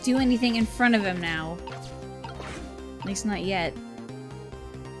do anything in front of him now. At least not yet.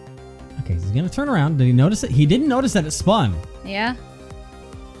 Okay, he's gonna turn around. Did he notice it? He didn't notice that it spun. Yeah?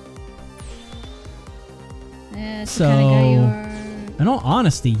 That's So, the kind of guy you are. in all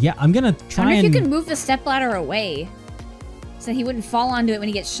honesty, yeah, I'm gonna I try wonder if and... you can move the stepladder away. So he wouldn't fall onto it when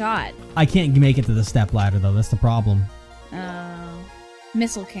he gets shot. I can't make it to the step ladder, though. That's the problem.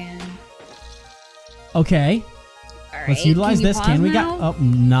 Missile can. Okay. Alright. Let's utilize can you this. pause Can we now? get... Oh,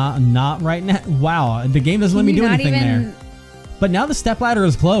 not right now. Wow, the game doesn't let me do anything there. But now the step ladder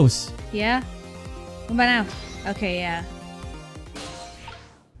is close. Yeah? What about now? Okay, yeah.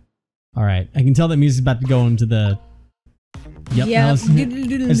 Alright, I can tell that music's about to go into the... Yep. I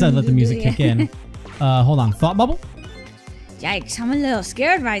just let the music kick in. Hold on. Thought bubble? Yikes, I'm a little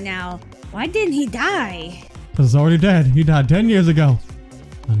scared right now. Why didn't he die? Because he's already dead. He died 10 years ago.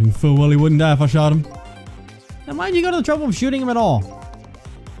 I knew full well he wouldn't die if I shot him. Then why'd you go to the trouble of shooting him at all?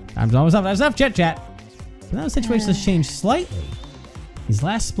 Time's almost up. That's enough chit-chat. But now the situation has changed slightly. These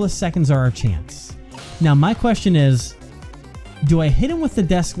last split seconds are our chance. Now, my question is, do I hit him with the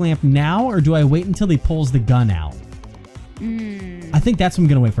desk lamp now, or do I wait until he pulls the gun out? I think that's what I'm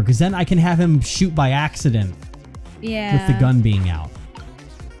going to wait for, because then I can have him shoot by accident Yeah. with the gun being out.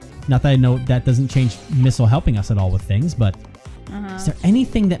 Not that I know that doesn't change Missile helping us at all with things, but is there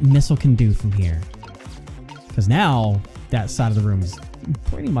anything that Missile can do from here? Because now that side of the room is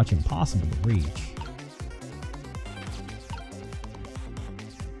pretty much impossible to reach.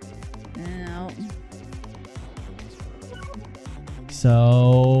 No.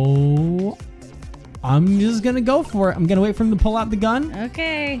 So I'm just going to go for it. I'm going to wait for him to pull out the gun.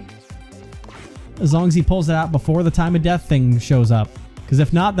 Okay. As long as he pulls it out before the time of death thing shows up. Because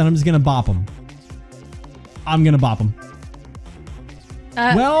if not, then I'm just going to bop him. I'm going to bop him.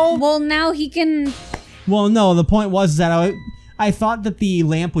 Well, now he can... Well, no, the point was that I thought that the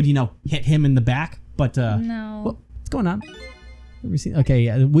lamp would, hit him in the back, but, No. what's going on? Have we seen, okay,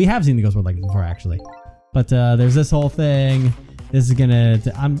 yeah, we have seen the ghost world like this before, actually. But, there's this whole thing. This is gonna,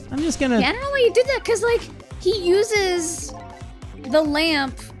 I'm just gonna... Yeah, I don't know why you did that, because, like, he uses the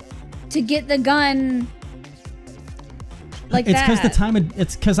lamp to get the gun Like It's because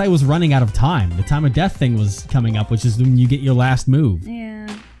it's because I was running out of time. The time of death thing was coming up, which is when you get your last move. Yeah.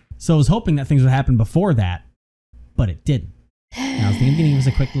 So I was hoping that things would happen before that, but it didn't. And I was thinking it was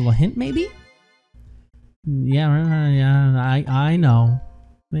a quick little hint, maybe? Yeah, I know.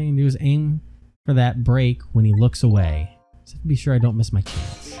 All I can do is aim for that break when he looks away. So to be sure I don't miss my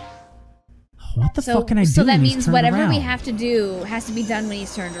chance. What the fuck can I do? So that when he's means turned whatever we around? have to do has to be done when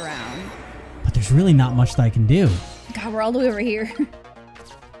he's turned around. But there's really not much that I can do. God, we're all the way over here.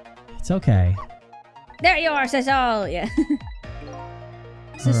 It's okay. There you are, Cecil! Yeah.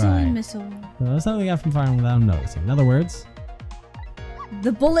 Cecil Alright. and Missile. So that's something I got from firing without him noticing. In other words,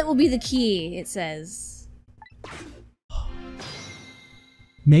 The bullet will be the key, it says.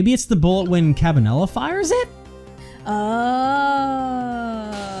 maybe it's the bullet when Cabanela fires it? Oh.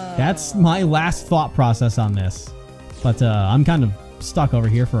 That's my last thought process on this. But I'm kind of stuck over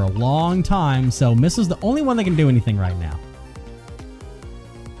here for a long time, so Missile's the only one that can do anything right now.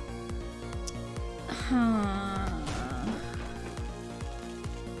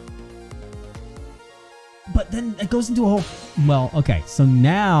 But then it goes into a whole... Well, okay, so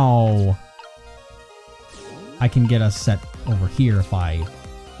now I can get us set over here if I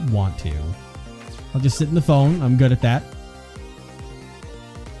want to. I'll just sit in the phone. I'm good at that.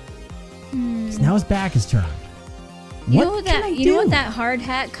 'Cause now his back is turned. You What know can I you know what do? that hard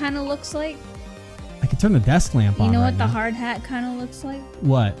hat kind of looks like? I could turn the desk lamp on You know right what the now. hard hat kind of looks like?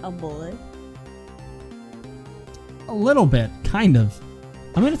 What? A bullet. A little bit, kind of.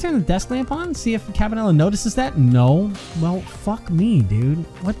 I'm gonna turn the desk lamp on, see if Cabanela notices that. No. Well, fuck me, dude.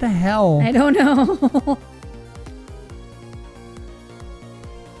 What the hell? I don't know.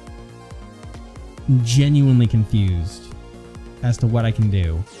 I'm genuinely confused as to what I can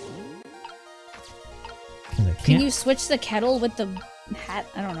do. 'Cause I Can can't. you switch the kettle with the hat?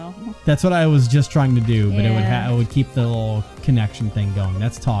 I don't know. That's what I was just trying to do, but Yeah. it would keep the little connection thing going.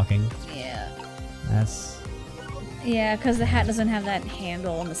 That's talking. Yeah. That's... Yeah, because the hat doesn't have that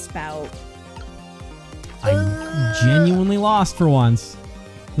handle on the spout. I'm genuinely lost for once.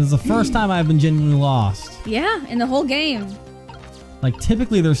 This is the first time I've been genuinely lost. Yeah, in the whole game. Like,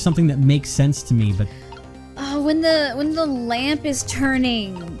 typically there's something that makes sense to me, but Oh, when the lamp is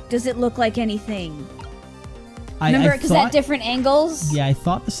turning, does it look like anything? Remember, because at different angles, Yeah, I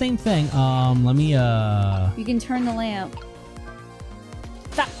thought the same thing. Let me, you can turn the lamp.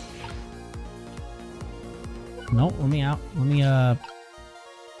 Stop. Nope, let me out. Let me, Oh,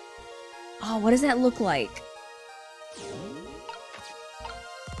 what does that look like?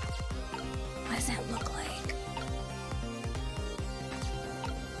 What does that look like?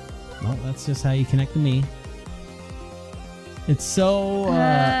 no, that's just how you connect to me. It's so,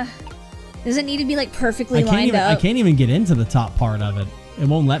 Does it need to be like perfectly I lined up? can't even get into the top part of it. It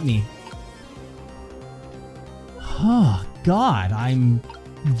won't let me. Oh, God, I'm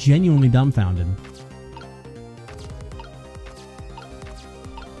genuinely dumbfounded.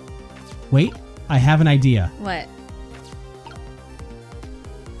 Wait, I have an idea. What?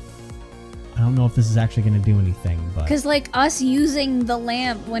 I don't know if this is actually going to do anything, but... Because like us using the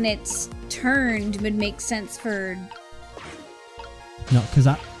lamp when it's turned would make sense for. No, because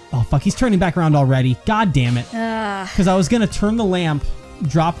I... Oh, fuck, he's turning back around already. God damn it. Because I was going to turn the lamp,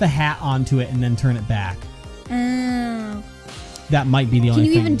 drop the hat onto it, and then turn it back. Oh. That might be the Can only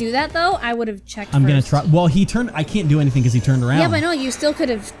you thing. even do that though? I would have checked. I'm going to first. try... Well, he turned... I can't do anything because he turned around. Yeah, but no, you still could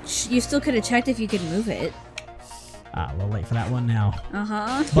have. You still could have checked if you could move it. Ah, a little late for that one now. Uh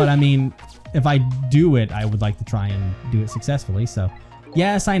huh. But I mean, if I do it, I would like to try and do it successfully. So,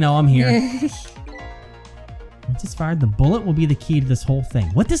 yes, I know I'm here. Once it's fired, the bullet will be the key to this whole thing.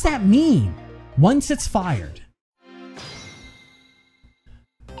 What does that mean? Once it's fired.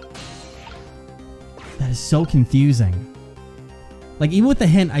 That is so confusing. Like, even with the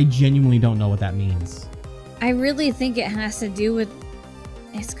hint, I genuinely don't know what that means. I really think it has to do with.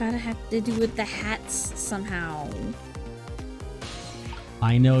 It's gotta have to do with the hats somehow.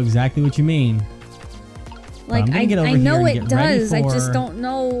 I know exactly what you mean. Like I'm gonna get over I here know and it get ready does. I just for- don't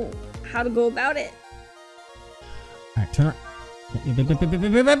know how to go about it. Alright, turn around.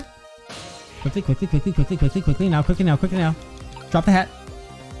 Quickly, quickly, quickly, quickly, quickly, quickly. Now, quickly now, quickly now. Drop the hat.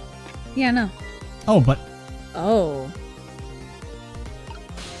 Yeah, no. Oh, but Oh.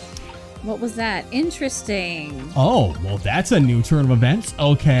 What was that? Interesting. oh, well, that's a new turn of events.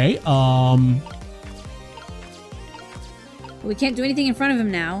 Okay, We can't do anything in front of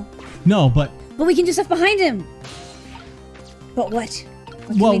him now. no, but But we can do stuff behind him. But what? What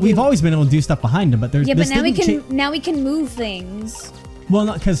can well, we we've do? always been able to do stuff behind him, but there's Yeah, but this now we didn't can now we can move things. well,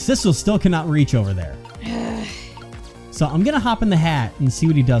 not because Sissel still cannot reach over there. So I'm gonna hop in the hat and see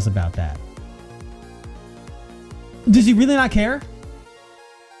what he does about that. Does he really not care?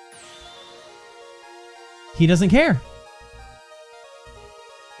 He doesn't care.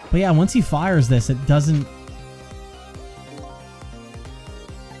 But yeah, once he fires this, it doesn't...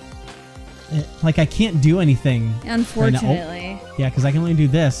 like, I can't do anything. Unfortunately. Right now. Oh, yeah, because I can only do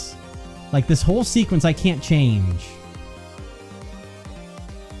this. Like, this whole sequence I can't change.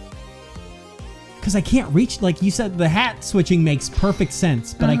 Because I can't reach... Like you said, the hat switching makes perfect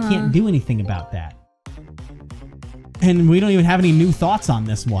sense, but I can't do anything about that. And we don't even have any new thoughts on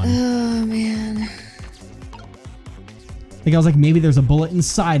this one. Oh, man. Like, I was like, maybe there's a bullet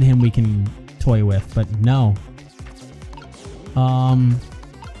inside him we can toy with, but no.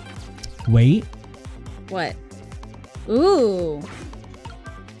 Wait. What? Ooh.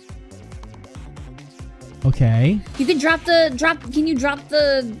 Okay. You can can you drop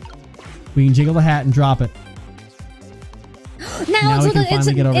the... We can jiggle the hat and drop it. Now we can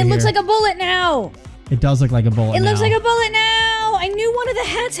finally get over it looks here. like a bullet now. It does look like a bullet It now. looks like a bullet now. I knew one of the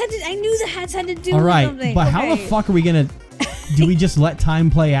hats had to... I knew the hats had to do All right, something. but how the fuck are we gonna... Do we just let time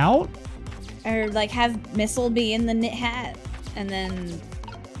play out? Or, like, have Missile be in the knit hat, and then...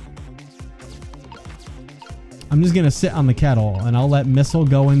 I'm just gonna sit on the kettle, and I'll let Missile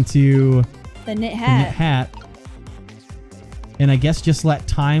go into The knit the hat. knit hat. And I guess just let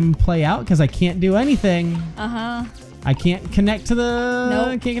time play out, because I can't do anything. Uh-huh. I can't connect to the...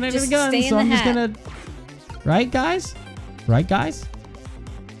 Nope, Can't connect to just the gun, stay in so the I'm just hat. gonna... Right, guys? Right, guys?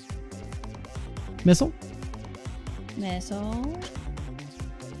 Missile? Missile.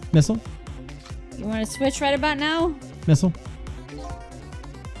 Missile? You want to switch right about now? Missile?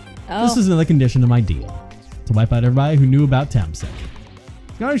 Oh. This is another condition of my deal. To wipe out everybody who knew about Temsec.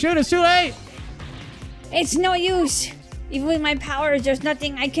 Go shoot, it's too late! It's no use. Even with my powers, there's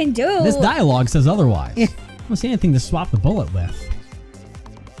nothing I can do. This dialogue says otherwise. I don't see anything to swap the bullet with.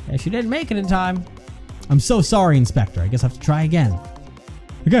 Yeah, she didn't make it in time. I'm so sorry, Inspector. I guess I have to try again.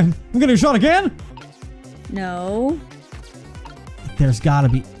 Again? I'm getting shot again? No. There's gotta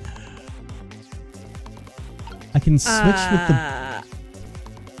be... I can switch with the...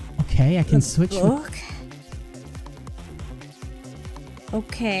 Okay, I can switch with... Book?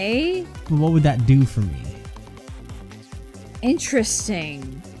 Okay. What would that do for me?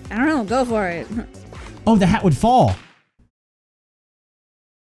 Interesting. I don't know. Go for it. Oh, the hat would fall.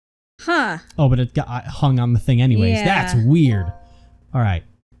 Huh. Oh, but it got hung on the thing anyways. Yeah. That's weird. All right.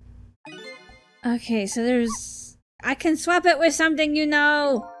 Okay, so there's... I can swap it with something, you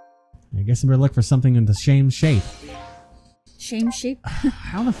know. I guess I better look for something in the same shape. Shame shape.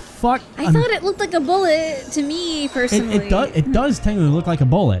 How the fuck? I thought it looked like a bullet to me, personally. It does technically look like a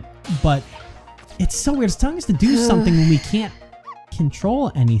bullet, but it's so weird. It's telling us to do something when we can't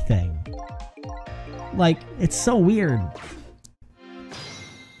control anything. Like, it's so weird.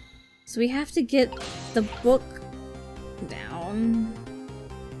 So we have to get the book down.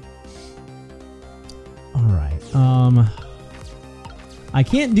 All right. I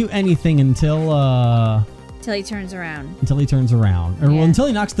can't do anything until Till he turns around. he turns around, or well, Yeah. until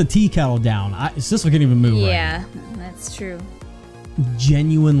he knocks the tea kettle down. Sissel can't even move. Yeah, that's true. Right.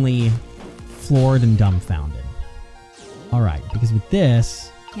 Genuinely floored and dumbfounded. All right, because with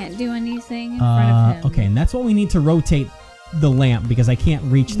this, Can't do anything in front of him. okay, and that's what we need to rotate the lamp because I can't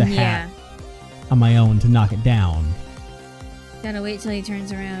reach the hat Yeah. on my own to knock it down. Gotta wait till he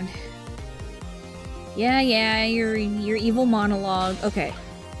turns around. Yeah, your evil monologue. Okay.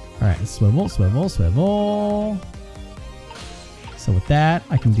 All right, swivel, swivel, swivel. So with that,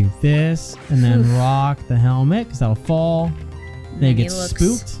 I can do this and then rock the helmet because that'll fall. Then it he gets looks-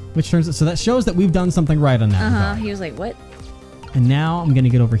 spooked, which turns it. So that shows that we've done something right on that regard. He was like, what? And now I'm gonna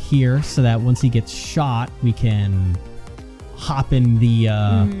get over here so that once he gets shot, we can hop in the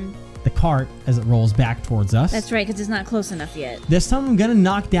cart as it rolls back towards us. That's right, because it's not close enough yet. This time I'm gonna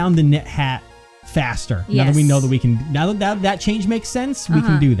knock down the knit hat faster. Now that we Yes. know that we can. Now that that change makes sense, we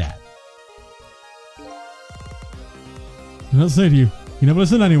can do that. What else to say to you? You never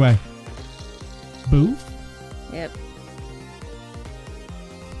listen anyway. Boof. Yep.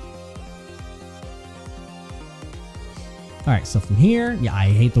 All right, so from here, yeah, I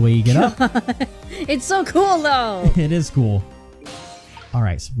hate the way you get up. It's so cool, though. It is cool. All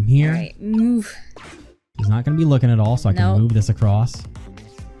right, so from here, All right, move. he's not going to be looking at all, so I can Nope. move this across.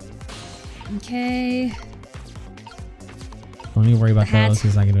 Okay. Don't need to worry about The hat. those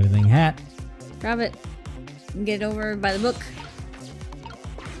because I can do anything. Hat. Grab it. Get over by the book.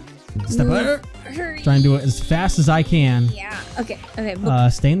 Step Move. ladder. Hurry. Try and do it as fast as I can. Yeah. Okay. Okay.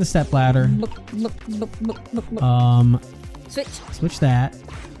 Book. Stay in the step ladder. Book. Switch. Switch that.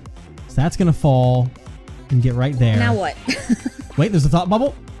 So that's going to fall and get right there. Now what? Wait, there's a thought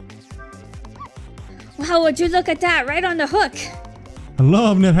bubble. Wow, would you look at that? Right on the hook. I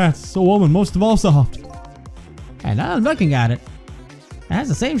love knit hats. So warm and most of all soft. And now I'm looking at it. It has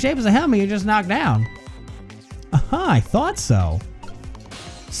the same shape as a helmet you just knocked down. Aha, I thought so.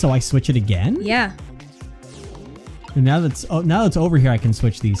 So I switch it again? Yeah. And now that's over here, I can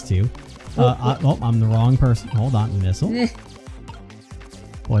switch these two. Oh, I'm the wrong person. Hold on, missile.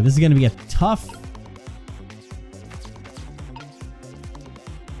 Boy, this is gonna be a tough.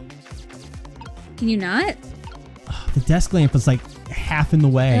 Can you not? The desk lamp is like half in the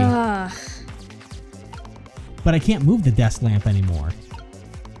way, Ugh. but I can't move the desk lamp anymore.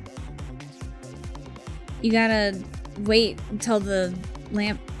 You gotta wait until the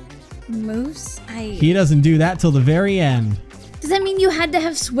lamp moves? He doesn't do that till the very end. Does that mean you had to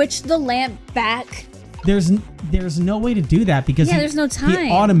have switched the lamp back? There's no way to do that because there's no time.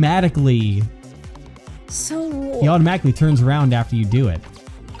 He automatically turns around after you do it.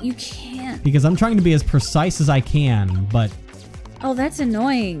 You can't. Because I'm trying to be as precise as I can, but Oh, that's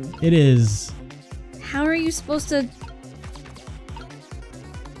annoying. it is. How are you supposed to...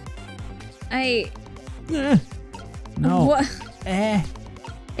 No. What? Eh.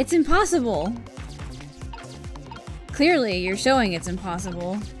 It's impossible. Clearly, you're showing it's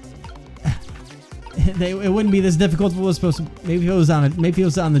impossible. It wouldn't be this difficult if it was supposed to. Maybe if it was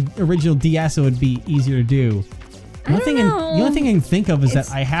on the original DS, it would be easier to do. The only thing I can think of is that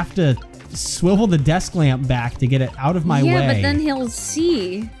I have to swivel the desk lamp back to get it out of my way. Yeah, but then he'll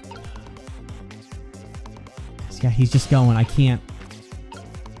see. Yeah, he's just going. I can't.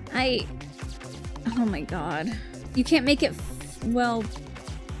 Oh my god. You can't make it. Well.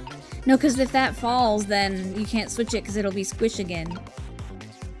 No, because if that falls, then you can't switch it because it'll be squish again.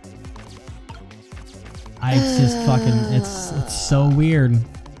 It's just fucking. It's so weird.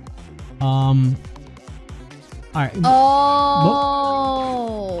 All right. Oh.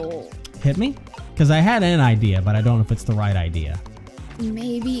 Hit me? Because I had an idea, but I don't know if it's the right idea.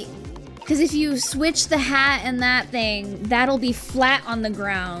 Maybe. Because if you switch the hat and that thing, that'll be flat on the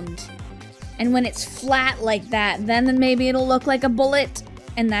ground. And when it's flat like that, then maybe it'll look like a bullet.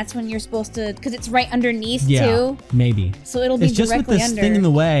 And that's when you're supposed to, because it's right underneath too. Maybe. So it'll be it's just directly with this under. thing in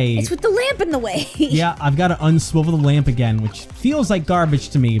the way. It's with the lamp in the way. Yeah, I've got to unswivel the lamp again, which feels like garbage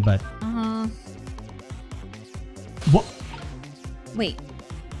to me, but. What? Wait.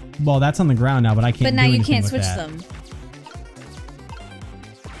 Well, that's on the ground now, but I can't. But now do you anything can't with switch that. them.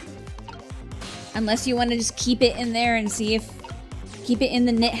 Unless you want to just keep it in there and see if keep it in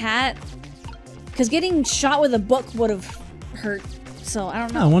the knit hat. Because getting shot with a book would have hurt. So I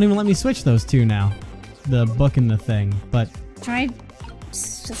don't know. No, it won't even let me switch those two now. The book and the thing, but Try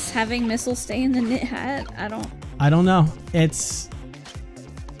just having Missile stay in the knit hat. I don't know. It's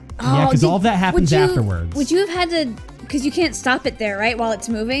yeah, because all of that happens afterwards. Would you have had to? Because you can't stop it there, right? While it's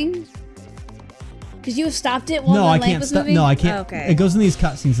moving. Because you have stopped it while no, the I lamp can't was stop. moving? No, I can't. Oh, okay. It goes in these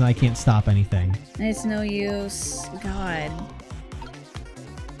cutscenes and I can't stop anything. It's no use. God.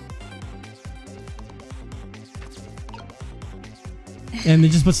 And it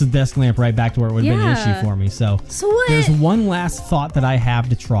just puts the desk lamp right back to where it would have been an issue for me. So what? There's one last thought that I have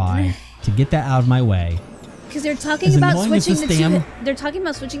to try to get that out of my way. Because they're talking As about annoying as switching the this two. damn- They're talking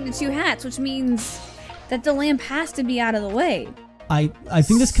about switching the two hats, which means that the lamp has to be out of the way. I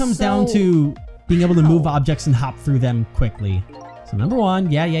think this comes down to being able to move objects and hop through them quickly. So number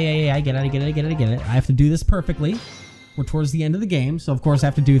one, yeah, I get it. I have to do this perfectly. We're towards the end of the game, so of course I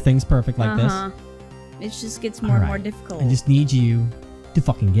have to do things perfect like this. It just gets more and more difficult. I just need you to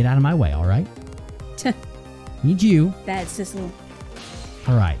fucking get out of my way, all right? Need you. Bad Sissel.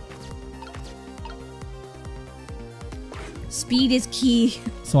 All right. Speed is key.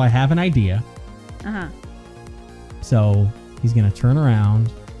 So I have an idea. So he's gonna turn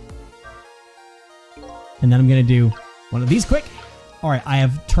around, and then I'm gonna do one of these quick. All right, I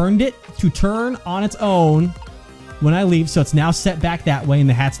have turned it to turn on its own when I leave, so it's now set back that way, and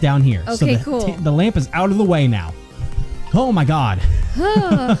the hat's down here. Okay, so cool. The lamp is out of the way now. Oh my god.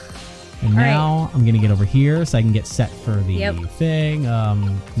 And now I'm gonna get over here so I can get set for the thing.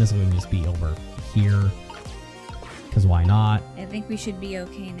 This will just be over here, because why not? I think we should be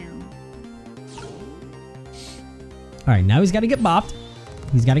okay now. All right, now he's got to get bopped.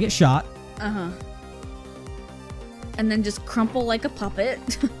 He's got to get shot. And then just crumple like a puppet.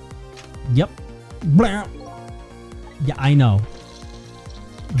 Yep. Blah. Yeah, I know.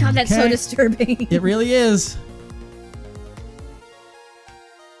 God, that's so disturbing. It really is.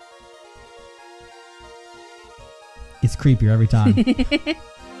 It's creepier every time.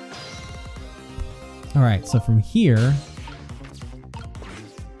 All right, so from here,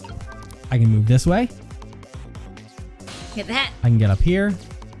 I can move this way. Get that. I can get up here.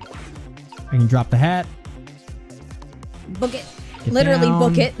 I can drop the hat. Book it. Get Literally down.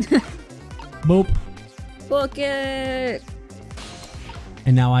 book it. Boop. Book it.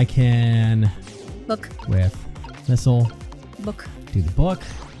 And now I can, Book. with missile, Book. do the book.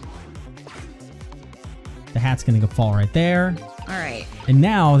 The hat's gonna go fall right there. All right. And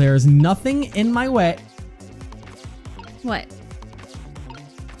now there's nothing in my way. What?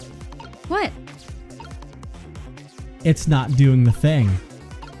 What? It's not doing the thing.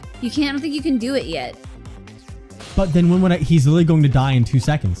 You can't. I don't think you can do it yet. But then when would he's literally going to die in 2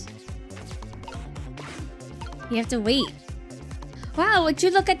 seconds. You have to wait. Wow, would you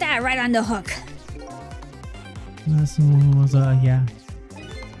look at that right on the hook? This was, yeah.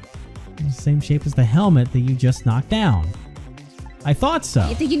 Same shape as the helmet that you just knocked down. I thought so.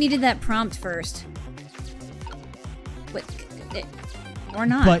 I think you needed that prompt first. Wait, or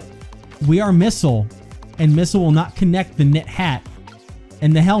not. But we are Missile, and Missile will not connect the knit hat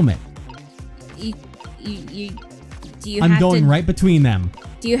and the helmet. Do you I'm have going to, right between them.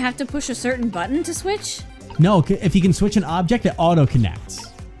 Do you have to push a certain button to switch? No, if you can switch an object, it auto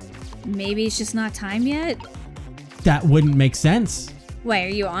connects. Maybe it's just not time yet? That wouldn't make sense. Wait, are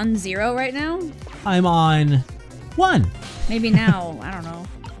you on 0 right now? I'm on 1. Maybe now. I don't know.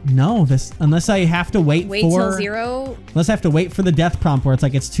 No, unless I have to wait Wait for till 0? Unless I have to wait for the death prompt where it's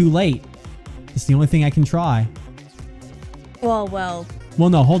like it's too late. It's the only thing I can try. Well. Well,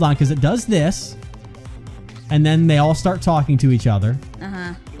 no, hold on, because it does this, and then they all start talking to each other.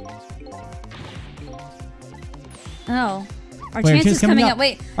 Uh-huh. Oh. Our Wait, chance is coming up.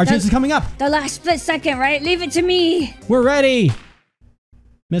 Wait. Our chance is coming up. The last split second, right? Leave it to me. We're ready.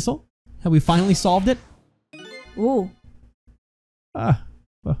 Missile, have we finally solved it? Ooh. Well,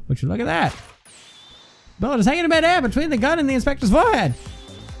 would you look at that? Bullet is hanging in midair between the gun and the inspector's forehead.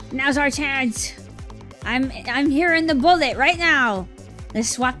 Now's our chance. I'm hearing the bullet right now. Let's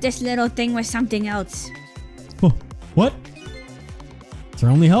swap this little thing with something else. Oh, what? It's our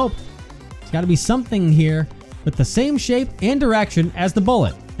only hope. There's got to be something here with the same shape and direction as the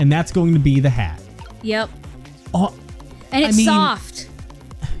bullet, and that's going to be the hat. Yep. Oh, And it's soft.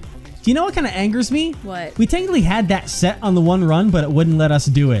 do you know what kind of angers me? What? We technically had that set on the one run, but it wouldn't let us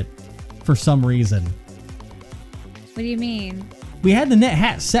do it for some reason. What do you mean? We had the knit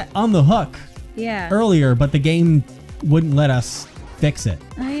hat set on the hook Yeah. earlier, but the game wouldn't let us fix it.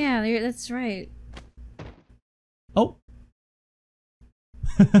 Oh yeah, that's right. Oh.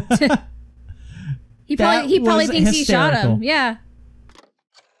 He That probably was thinks he shot hysterical. him. Yeah.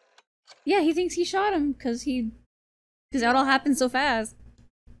 Yeah, he thinks he shot him because that all happened so fast.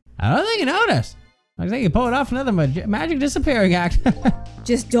 I don't think you noticed. I think you pulled off another magic disappearing act.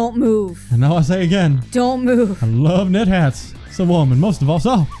 Just don't move. And now I say again, Don't move. I love knit hats. So warm, and most of all,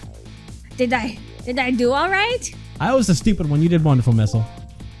 so. Did I do all right? I was the stupid one. You did wonderful, Missile.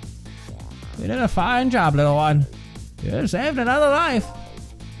 You did a fine job, little one. You saved another life.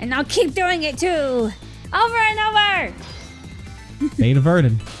 And I'll keep doing it too. Over and over. Fate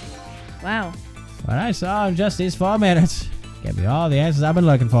averted. Wow. What I saw in just these 4 minutes gave me all the answers I've been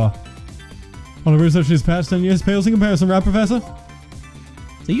looking for. All the research these past 10 years pales in comparison, right, Professor?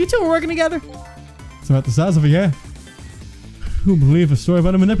 So you two are working together? It's about the size of a yeah. Who believe a story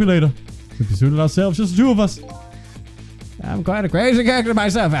about a manipulator? We pursued it ourselves, just the 2 of us. I'm quite a crazy character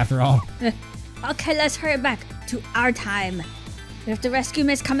myself, after all. Okay, let's hurry back to our time. We have to rescue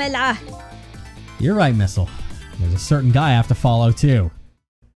Miss Camilla. You're right, Missile. There's a certain guy I have to follow, too.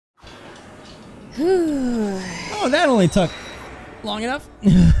 Oh, that only took long enough.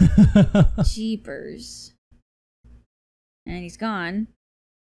 Jeepers. And he's gone.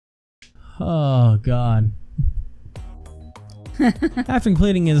 Oh, God. After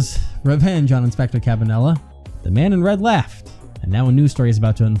completing his revenge on Inspector Cabanela, the man in red left, and now a new story is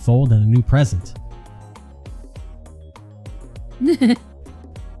about to unfold and a new present. Hey,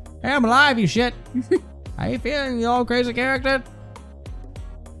 I'm alive, you shit. How you feeling, you old crazy character?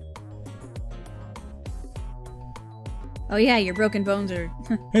 Oh yeah, your broken bones are...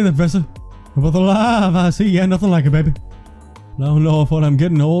 Hey there, Professor. We're both alive, I see. Yeah, nothing like it, baby. I don't know if I'm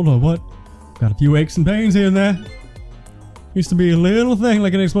getting old or what. Got a few aches and pains here and there. Used to be a little thing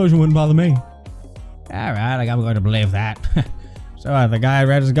like an explosion wouldn't bother me. Alright, I'm going to believe that. So, the guy in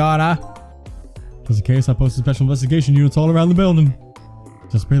red is gone, huh? Just in case, I posted special investigation units all around the building.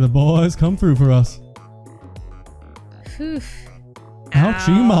 Just pray the boys come through for us. Whew. Ouchie,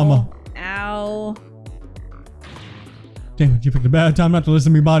 Ow. mama. Ow. Damn it, you picked a bad time not to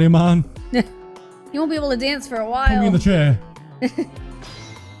listen to me, body of mine. You won't be able to dance for a Put me in while. the chair.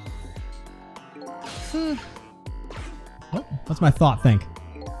 Phew. Oh, what's my thought think?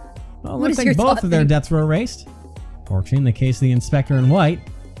 Well, What looks is like your both thought of their think? deaths were erased. Fortunately, in the case of the inspector in white,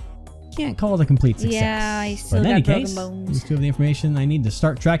 can't call it a complete success. Yeah, I But still in got any broken case, bones. these two have the information I need to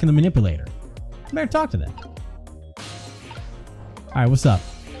start tracking the manipulator. I better talk to them. Alright, what's up?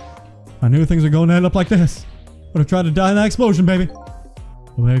 I knew things were going to end up like this. Would have tried to die in that explosion, baby.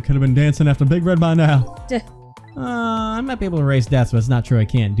 The way I could have been dancing after Big Red by now. I might be able to erase deaths, but it's not true I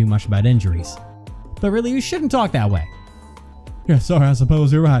can't do much about injuries. But really, you shouldn't talk that way. Yeah, sorry, I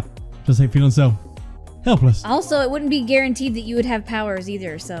suppose you're right. Just hate feeling so helpless. Also, it wouldn't be guaranteed that you would have powers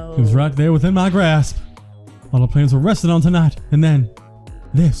either, so... It was right there within my grasp. All the plans were rested on tonight, and then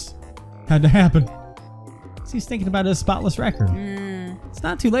this had to happen. So he's thinking about his spotless record. It's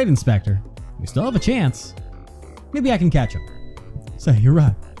not too late, Inspector. We still have a chance. Maybe I can catch him. Say, you're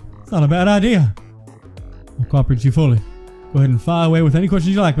right. It's not a bad idea. I'll cooperate with you fully. Go ahead and fire away with any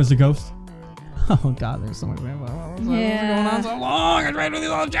questions you like, Mr. Ghost. Oh god, there's so much going on so long. I tried with these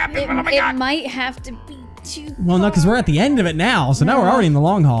all chapters, but oh my It god. might have to be too Well, no, because we're at the end of it now, so now we're already in the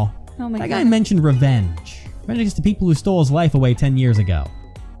long haul. Oh my That god. guy mentioned revenge. Revenge against the people who stole his life away 10 years ago.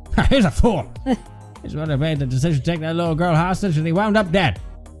 He's a fool. He's what made the decision to take that little girl hostage and he wound up dead.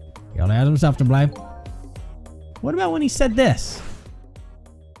 He only has himself to blame. What about when he said this?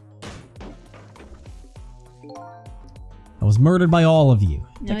 I was murdered by all of you.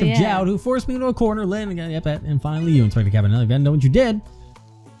 Detective yeah. Jowd, who forced me into a corner, Lynn, and finally you, Inspector Cabin. Now, you know what you did.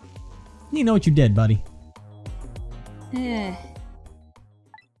 You know what you did, buddy. Eh.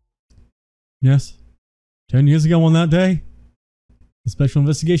 Yes. 10 years ago on that day, the Special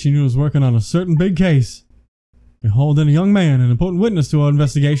Investigation Unit was working on a certain big case. We hauled in a young man, an important witness to our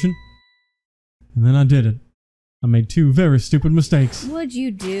investigation. And then I did it. I made two very stupid mistakes. What'd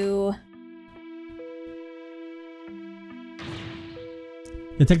you do?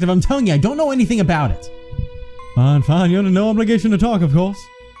 Detective, I'm telling you, I don't know anything about it. Fine, fine, you're under no obligation to talk, of course.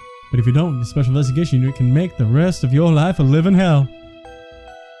 But if you don't, the Special Investigation Unit can make the rest of your life a living hell.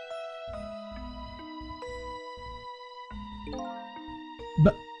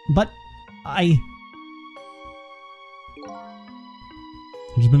 But I...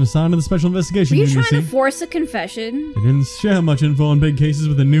 You've just been assigned to the Special Investigation Were you Unit, trying see? to force a confession? They didn't share much info on big cases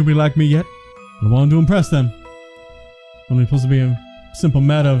with a newbie like me yet. But I wanted to impress them. Only supposed to be a simple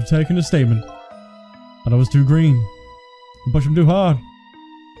matter of taking a statement. But I was too green. I pushed him too hard.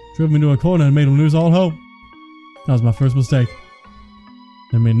 Drove him into a corner and made him lose all hope. That was my first mistake.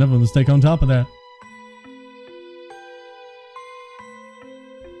 I made another mistake on top of that.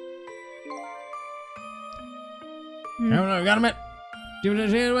 Got him. Do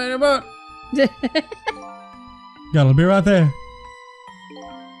this here, wait a minute. Got a beer right there.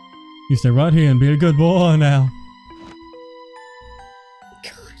 You stay right here and be a good boy now.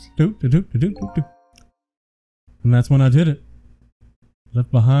 Doot, doot, doot, doot, doot, doot. And that's when I did it.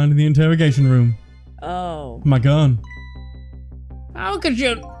 Left behind in the interrogation room. Oh. My gun. How could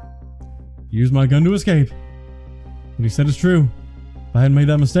you? Used my gun to escape. What he said is true. If I hadn't made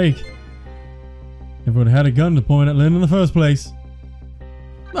that mistake, never would have had a gun to point at Lynn in the first place.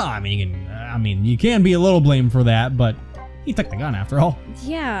 Well, I mean, you can be a little blamed for that, but he took the gun after all.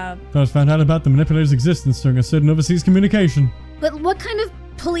 Yeah. First found out about the manipulator's existence during a certain overseas communication. But what kind of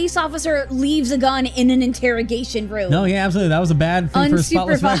police officer leaves a gun in an interrogation room? No, yeah, absolutely. That was a bad thing for a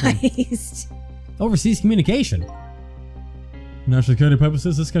spotless record. Unsupervised. Overseas communication. For national security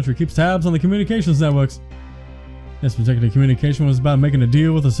purposes, this country keeps tabs on the communications networks. This particular communication was about making a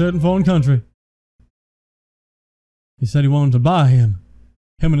deal with a certain foreign country. He said he wanted to buy him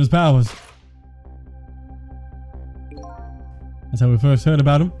and his powers. That's how we first heard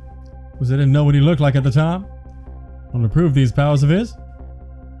about him, was they didn't know what he looked like at the time. On to prove these powers of his,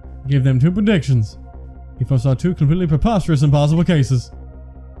 he gave them two predictions. He foresaw two completely preposterous impossible cases.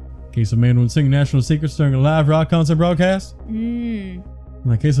 Case of man who would sing national secrets during a live rock concert broadcast. And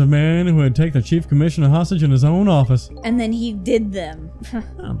the case of man who would take the chief commissioner hostage in his own office. And then he did them.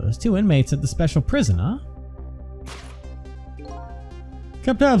 Oh, those two inmates at the special prison, huh?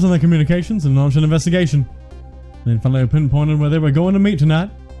 Kept tabs on their communications and launched an investigation. Then finally pinpointed where they were going to meet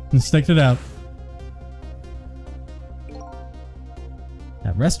tonight and staked it out.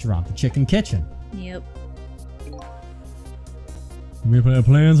 That restaurant, the Chicken Kitchen. Yep. We put our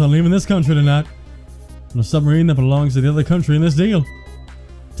plans on leaving this country tonight on a submarine that belongs to the other country in this deal.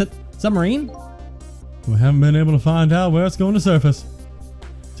 Submarine? We haven't been able to find out where it's going to surface.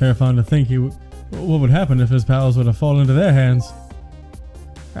 Terrifying to think what would happen if his powers were to fall into their hands.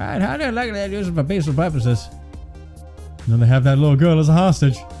 Right, how do you like that used for peaceful purposes? Now they have that little girl as a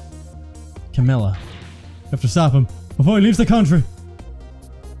hostage. Camilla. Have to stop him before he leaves the country.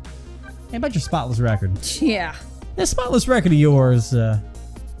 Hey, about your spotless record. Yeah. This spotless record of yours,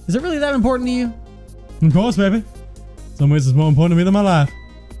 is it really that important to you? Of course, baby. Some ways it's more important to me than my life.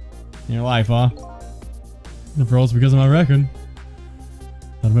 in your life, huh? If it's because of my record,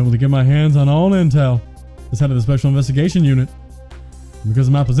 I've been able to get my hands on all intel as head of the Special Investigation Unit. And because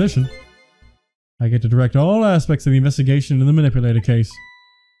of my position, I get to direct all aspects of the investigation into the manipulator case.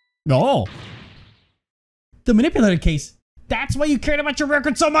 Oh. The manipulator case. That's why you cared about your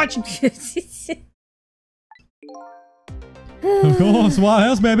record so much? Of course, why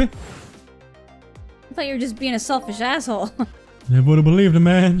else, baby? I thought you were just being a selfish asshole. Never would have believed a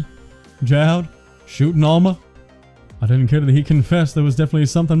man. Jowd, shooting Alma. I didn't care that he confessed there was definitely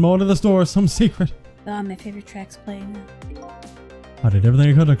something more to the story, some secret. Oh, my favorite track's playing now. I did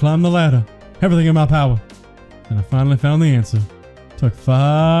everything I could to climb the ladder. Everything in my power. And I finally found the answer. Took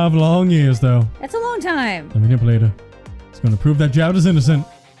 5 long years, though. That's a long time. The manipulator is going to prove that Jowd is innocent.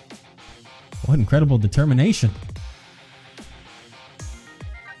 What incredible determination.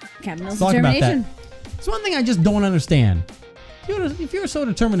 Captain Mills' Talk about that. determination. It's one thing I just don't understand. If you were so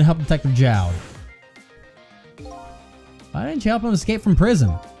determined to help Detective Jowd, why didn't you help him escape from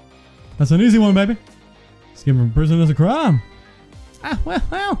prison? That's an easy one, baby. Escaping from prison is a crime. Ah,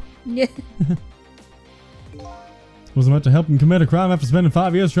 well. Yeah. Was about to help him commit a crime after spending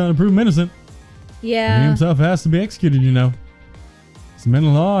 5 years trying to prove him innocent. He Yeah. himself has to be executed, you know. As a man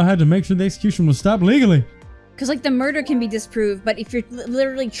of law, I had to make sure the execution was stopped legally. Because, like, the murder can be disproved, but if you're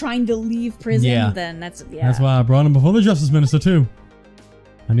literally trying to leave prison, Yeah. then that's, yeah. That's why I brought him before the Justice Minister, too.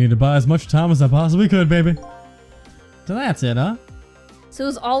 I needed to buy as much time as I possibly could, baby. So that's it, huh? So it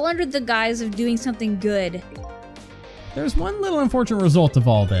was all under the guise of doing something good. There's one little unfortunate result of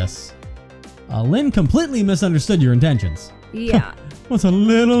all this. Lynn completely misunderstood your intentions. Yeah. What's a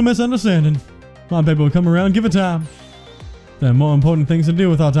little misunderstanding? My baby will come around, give it time. There are more important things to do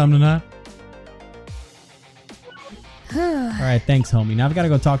with our time tonight. Alright, thanks, homie. Now I've got to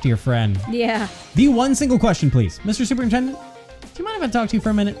go talk to your friend. Yeah. The one single question, please. Mr. Superintendent, do you mind if I talk to you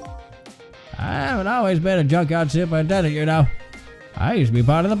for a minute? I haven't always been a junkyard superintendent, you know. I used to be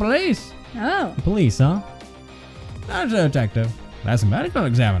part of the police. Oh. Police, huh? Not a detective. That's a medical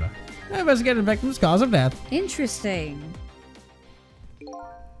examiner. I investigated victims' cause of death. Interesting.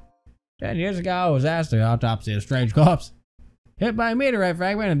 10 years ago, I was asked to autopsy a strange corpse. Hit by a meteorite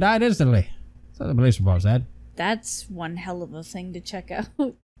fragment and died instantly. So the police report said. That's one hell of a thing to check out.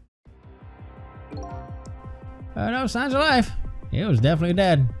 No signs of life. He was definitely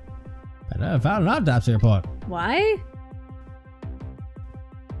dead. But I found an autopsy report. Why?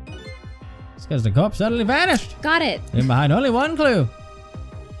 It's because the corpse suddenly vanished. Got it. Leaving behind only one clue.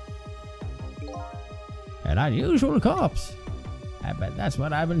 An unusual corpse. I bet that's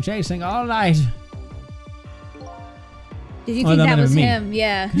what I've been chasing all night. Did you Oh, think that that might was have been me. him?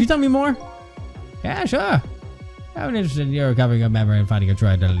 Yeah. Could you tell me more? Yeah, sure. I'm interested in your recovering a memory and finding a true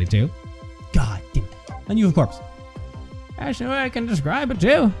identity too. God damn it. Unusual corpse. Actually, I can describe it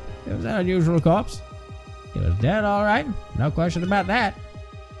too. It was an unusual corpse. He was dead, all right. No question about that.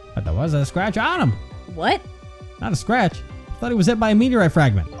 But there was a scratch on him. What? Not a scratch. I thought he was hit by a meteorite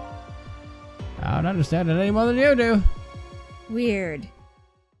fragment. I don't understand it any more than you do. Weird.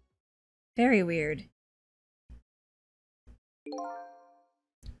 Very weird.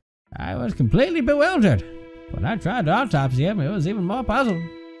 I was completely bewildered. When I tried to autopsy him, it was even more puzzled.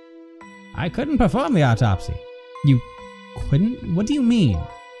 I couldn't perform the autopsy. You couldn't? What do you mean?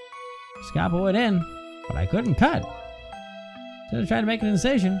 Scalpel went in, but I couldn't cut. So I tried to make an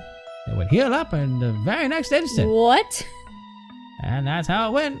incision. It would heal up in the very next instant. What? And that's how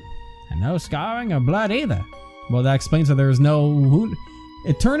it went. And no scarring or blood either. Well, that explains why there was no wound.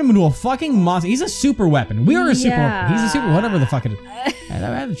 It turned him into a fucking monster. He's a super weapon. We are a super weapon. He's a super whatever the fuck it is. I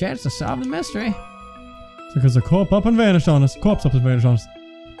never had a chance to solve the mystery. Because the corpse up and vanished on us. Corpse up and vanished on us.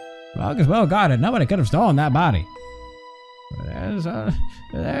 August well got it. Nobody could have stolen that body. But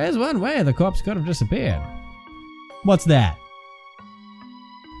there is one way the corpse could have disappeared. What's that?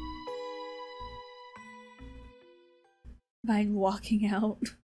 By walking out.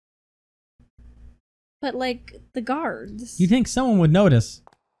 But, like, the guards. You think someone would notice?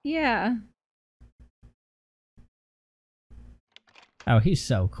 Yeah. Oh, he's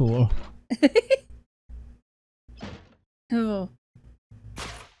so cool. Oh.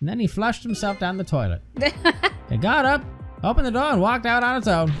 And then he flushed himself down the toilet. He got up, opened the door, and walked out on its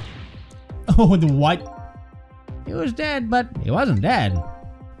own. Oh, the what? He was dead, but he wasn't dead.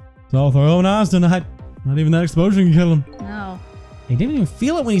 It's all with our own eyes tonight. Not even that explosion can kill him. No. He didn't even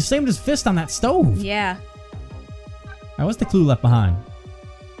feel it when he slammed his fist on that stove. Yeah. Now, what's the clue left behind?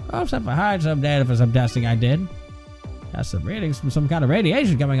 Oh, except for hide some data for some testing I did. Got some readings from some kind of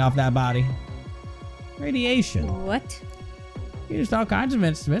radiation coming off that body. Radiation. What? Used all kinds of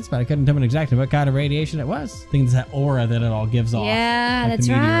instruments, but I couldn't determine exactly what kind of radiation it was. I think it's that aura that it all gives off. Yeah, like the that's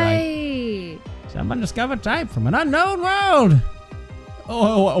meteorite. right. Some undiscovered type from an unknown world.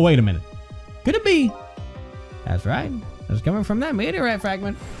 Oh, wait a minute. Could it be? That's right. It's coming from that meteorite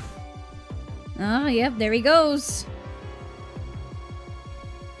fragment. Oh, yep, there he goes.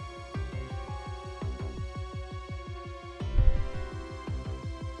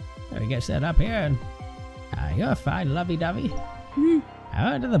 Better get set up here and... you're fine, lovey-dovey.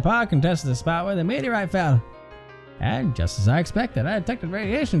 I went to the park and tested the spot where the meteorite fell. And just as I expected, I detected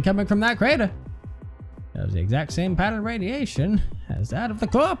radiation coming from that crater. It was the exact same pattern of radiation as that of the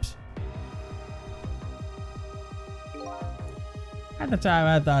corpse. At the time,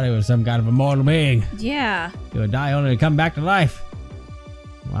 I thought it was some kind of immortal being. Yeah. He would die only to come back to life.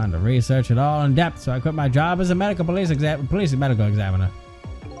 I wanted to research it all in depth, so I quit my job as a medical medical examiner.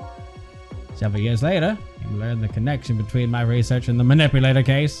 Several years later, I learned the connection between my research and the manipulator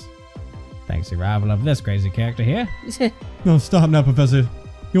case. Thanks to the arrival of this crazy character here. No, stop now, Professor.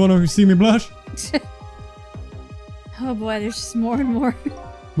 You want to see me blush? Oh boy, there's just more and more.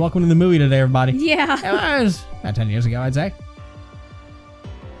 Welcome to the movie today, everybody. Yeah. It was about 10 years ago, I'd say.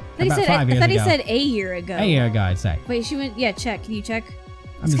 I About 5 years thought he ago. said a year ago. A year ago, I'd say. Wait, she went. Yeah, check. Can you check?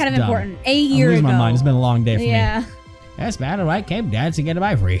 I'm It's just kind of dumb. important. A I'm year losing ago. my mind. It's been a long day for Yeah. me. Yes, man, alright, came dancing into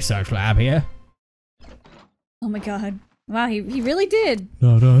my research lab here. Oh my god. Wow, he really did.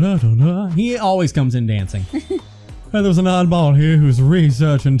 Da, da, da, da, da. He always comes in dancing. Hey, there was an oddball here who's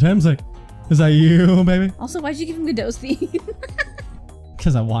researching Temsic. Is that you, baby? Also, why'd you give him Godot's theme?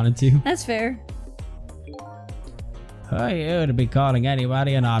 Because I wanted to. That's fair. Who are you to be calling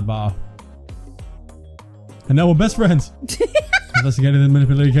anybody an oddball? And now we're best friends. Investigating the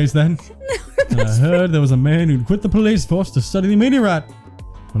manipulated case then. And I heard there was a man who'd quit the police force to study the meteorite.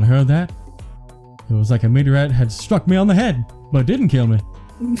 When I heard that, it was like a meteorite had struck me on the head, but didn't kill me. At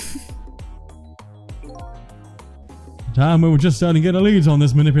the time we were just starting to get our leads on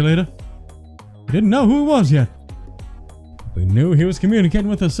this manipulator. We didn't know who he was yet. We knew he was communicating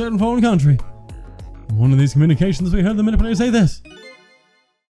with a certain foreign country. In one of these communications we heard the manipulator say this.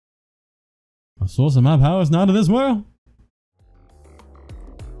 A source of my power is not of this world.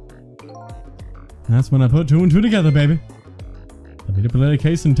 And that's when I put 2 and 2 together, baby. The manipulated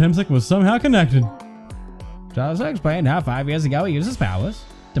case in Temsic was somehow connected. Charles explained how 5 years ago he used his powers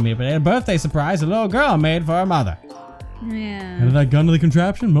to manipulate a birthday surprise a little girl made for her mother. Yeah. How did that gun to the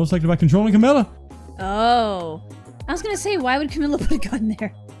contraption? Most likely by controlling Camilla. Oh. I was gonna say, why would Camilla put a gun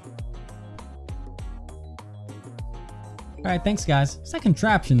there? Alright, thanks guys. It's that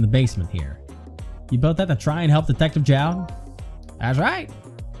contraption in the basement here. You built that to try and help Detective Jowd? That's right.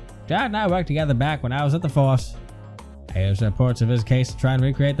 Jowd and I worked together back when I was at the Force. I used reports of his case to try and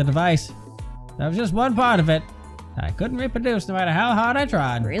recreate the device. That was just one part of it that I couldn't reproduce no matter how hard I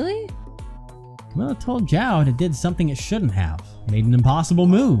tried. Really? Camilla told Jowd it did something it shouldn't have. Made an impossible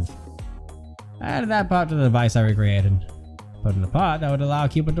move. I added that part to the device I recreated. Put in a part that would allow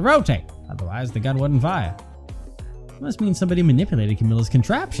Cupid to rotate, otherwise the gun wouldn't fire. Must mean somebody manipulated Camilla's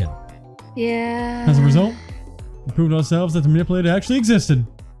contraption. Yeah. As a result, we proved ourselves that the manipulator actually existed.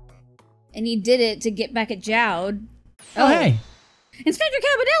 And he did it to get back at Jowd. Oh, hey! Inspector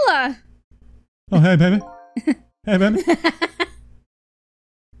Cabanilla! Oh, hey, baby. Hey, baby.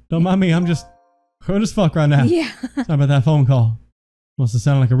 Don't mind me, I'm just hurt as fuck right now. Yeah. Sorry about that phone call. Must have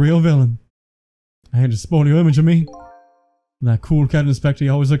sounded like a real villain. I had a sporty image of me. That cool cat inspector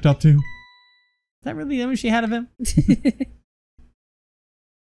you always looked up to. Is that really the image she had of him?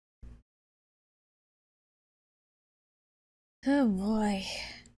 Oh boy.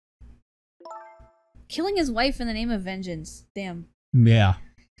 Killing his wife in the name of vengeance. Damn. Yeah.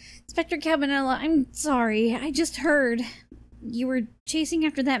 Inspector Cabanilla, I'm sorry. I just heard you were chasing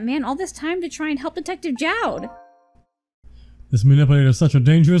after that man all this time to try and help Detective Jowd. This manipulator is such a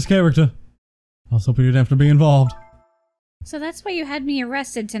dangerous character. I was hoping you'd have to be involved. So that's why you had me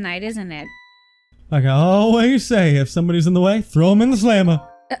arrested tonight, isn't it? Like I always say, if somebody's in the way, throw him in the slammer.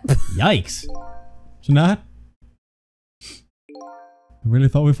 Yikes. Tonight, I really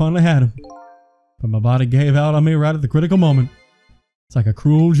thought we finally had him. But my body gave out on me right at the critical moment. It's like a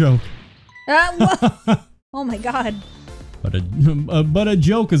cruel joke. Whoa. Oh my god. But a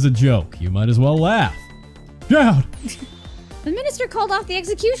joke is a joke. You might as well laugh. Jowd! The minister called off the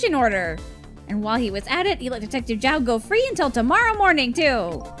execution order. And while he was at it, he let Detective Jowd go free until tomorrow morning,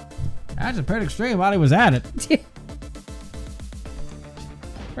 too. That's a pretty extreme while he was at it.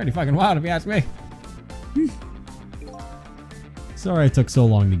 Pretty fucking wild if you ask me. Sorry it took so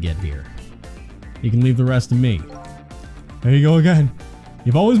long to get here. You can leave the rest to me. There you go again.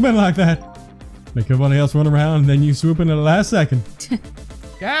 You've always been like that. Make everybody else run around and then you swoop in at the last second.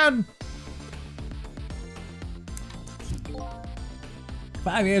 Dad!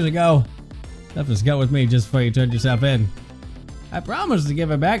 5 years ago, Left a scout with me just before you turned yourself in. I promised to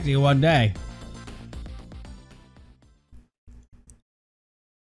give it back to you one day.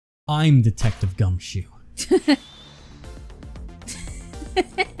 I'm Detective Gumshoe.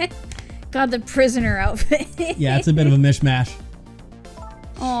 God, the prisoner outfit. Yeah, it's a bit of a mishmash.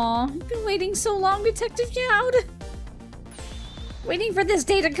 Aw, I've been waiting so long, Detective Jowd. Waiting for this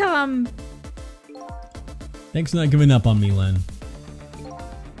day to come. Thanks for not giving up on me, Lynn.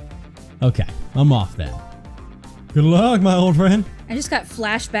 Okay, I'm off then. Good luck, my old friend. I just got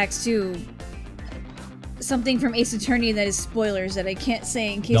flashbacks to something from Ace Attorney that is spoilers that I can't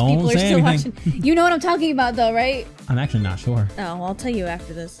say in case Don't people are say still anything. watching. You know what I'm talking about though, right? I'm actually not sure. Oh, well, I'll tell you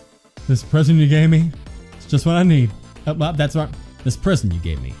after this. This present you gave me, it's just what I need. Well, that's right. This prison you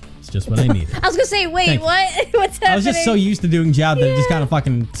gave me. It's just what I needed. I was gonna say, wait, Thank you. what? What's happening? I was just so used to doing Jowd that it just kind of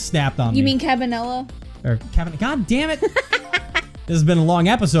fucking snapped on me. You mean Cabanella? Or Kevin? God damn it! This has been a long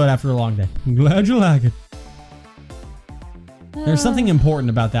episode after a long day. I'm glad you like it. There's something important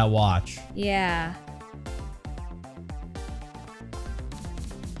about that watch. Yeah.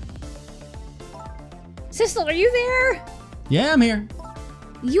 Sissel, are you there? Yeah, I'm here.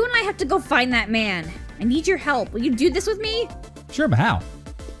 You and I have to go find that man. I need your help. Will you do this with me? Sure, but how?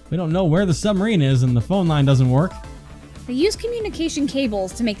 We don't know where the submarine is and the phone line doesn't work. They use communication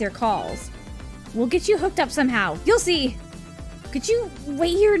cables to make their calls. We'll get you hooked up somehow. You'll see. Could you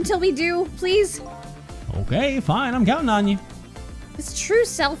wait here until we do, please? Okay, fine. I'm counting on you. This true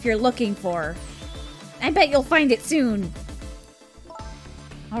self you're looking for. I bet you'll find it soon.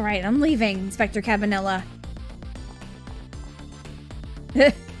 All right, I'm leaving, Inspector Cabanella.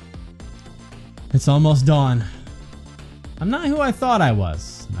 It's almost dawn. I'm not who I thought I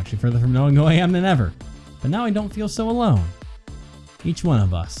was. I'm actually further from knowing who I am than ever. But now I don't feel so alone. Each one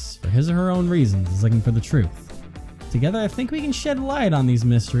of us, for his or her own reasons, is looking for the truth. Together, I think we can shed light on these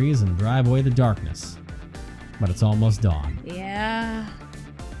mysteries and drive away the darkness. But it's almost dawn. Yeah.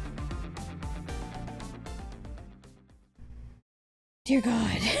 Dear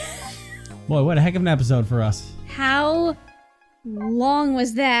God. Boy, what a heck of an episode for us. How long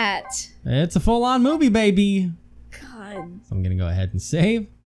was that? It's a full-on movie, baby. God. So I'm gonna go ahead and save.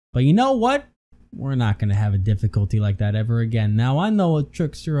 But you know what? We're not gonna have a difficulty like that ever again. Now I know what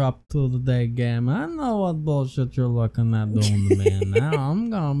tricks you're up to today, game. I know what bullshit you're looking at doing to me. And now I'm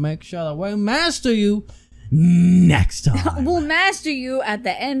gonna make sure that we master you next time. We'll master you at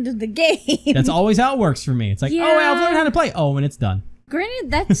the end of the game. That's always how it works for me. It's like, Yeah. oh, I've learned how to play. Oh, and it's done.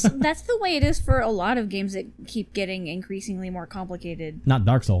 Granted, that's the way it is for a lot of games that keep getting increasingly more complicated. Not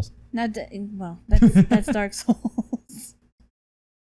Dark Souls. Not well, that's Dark Souls.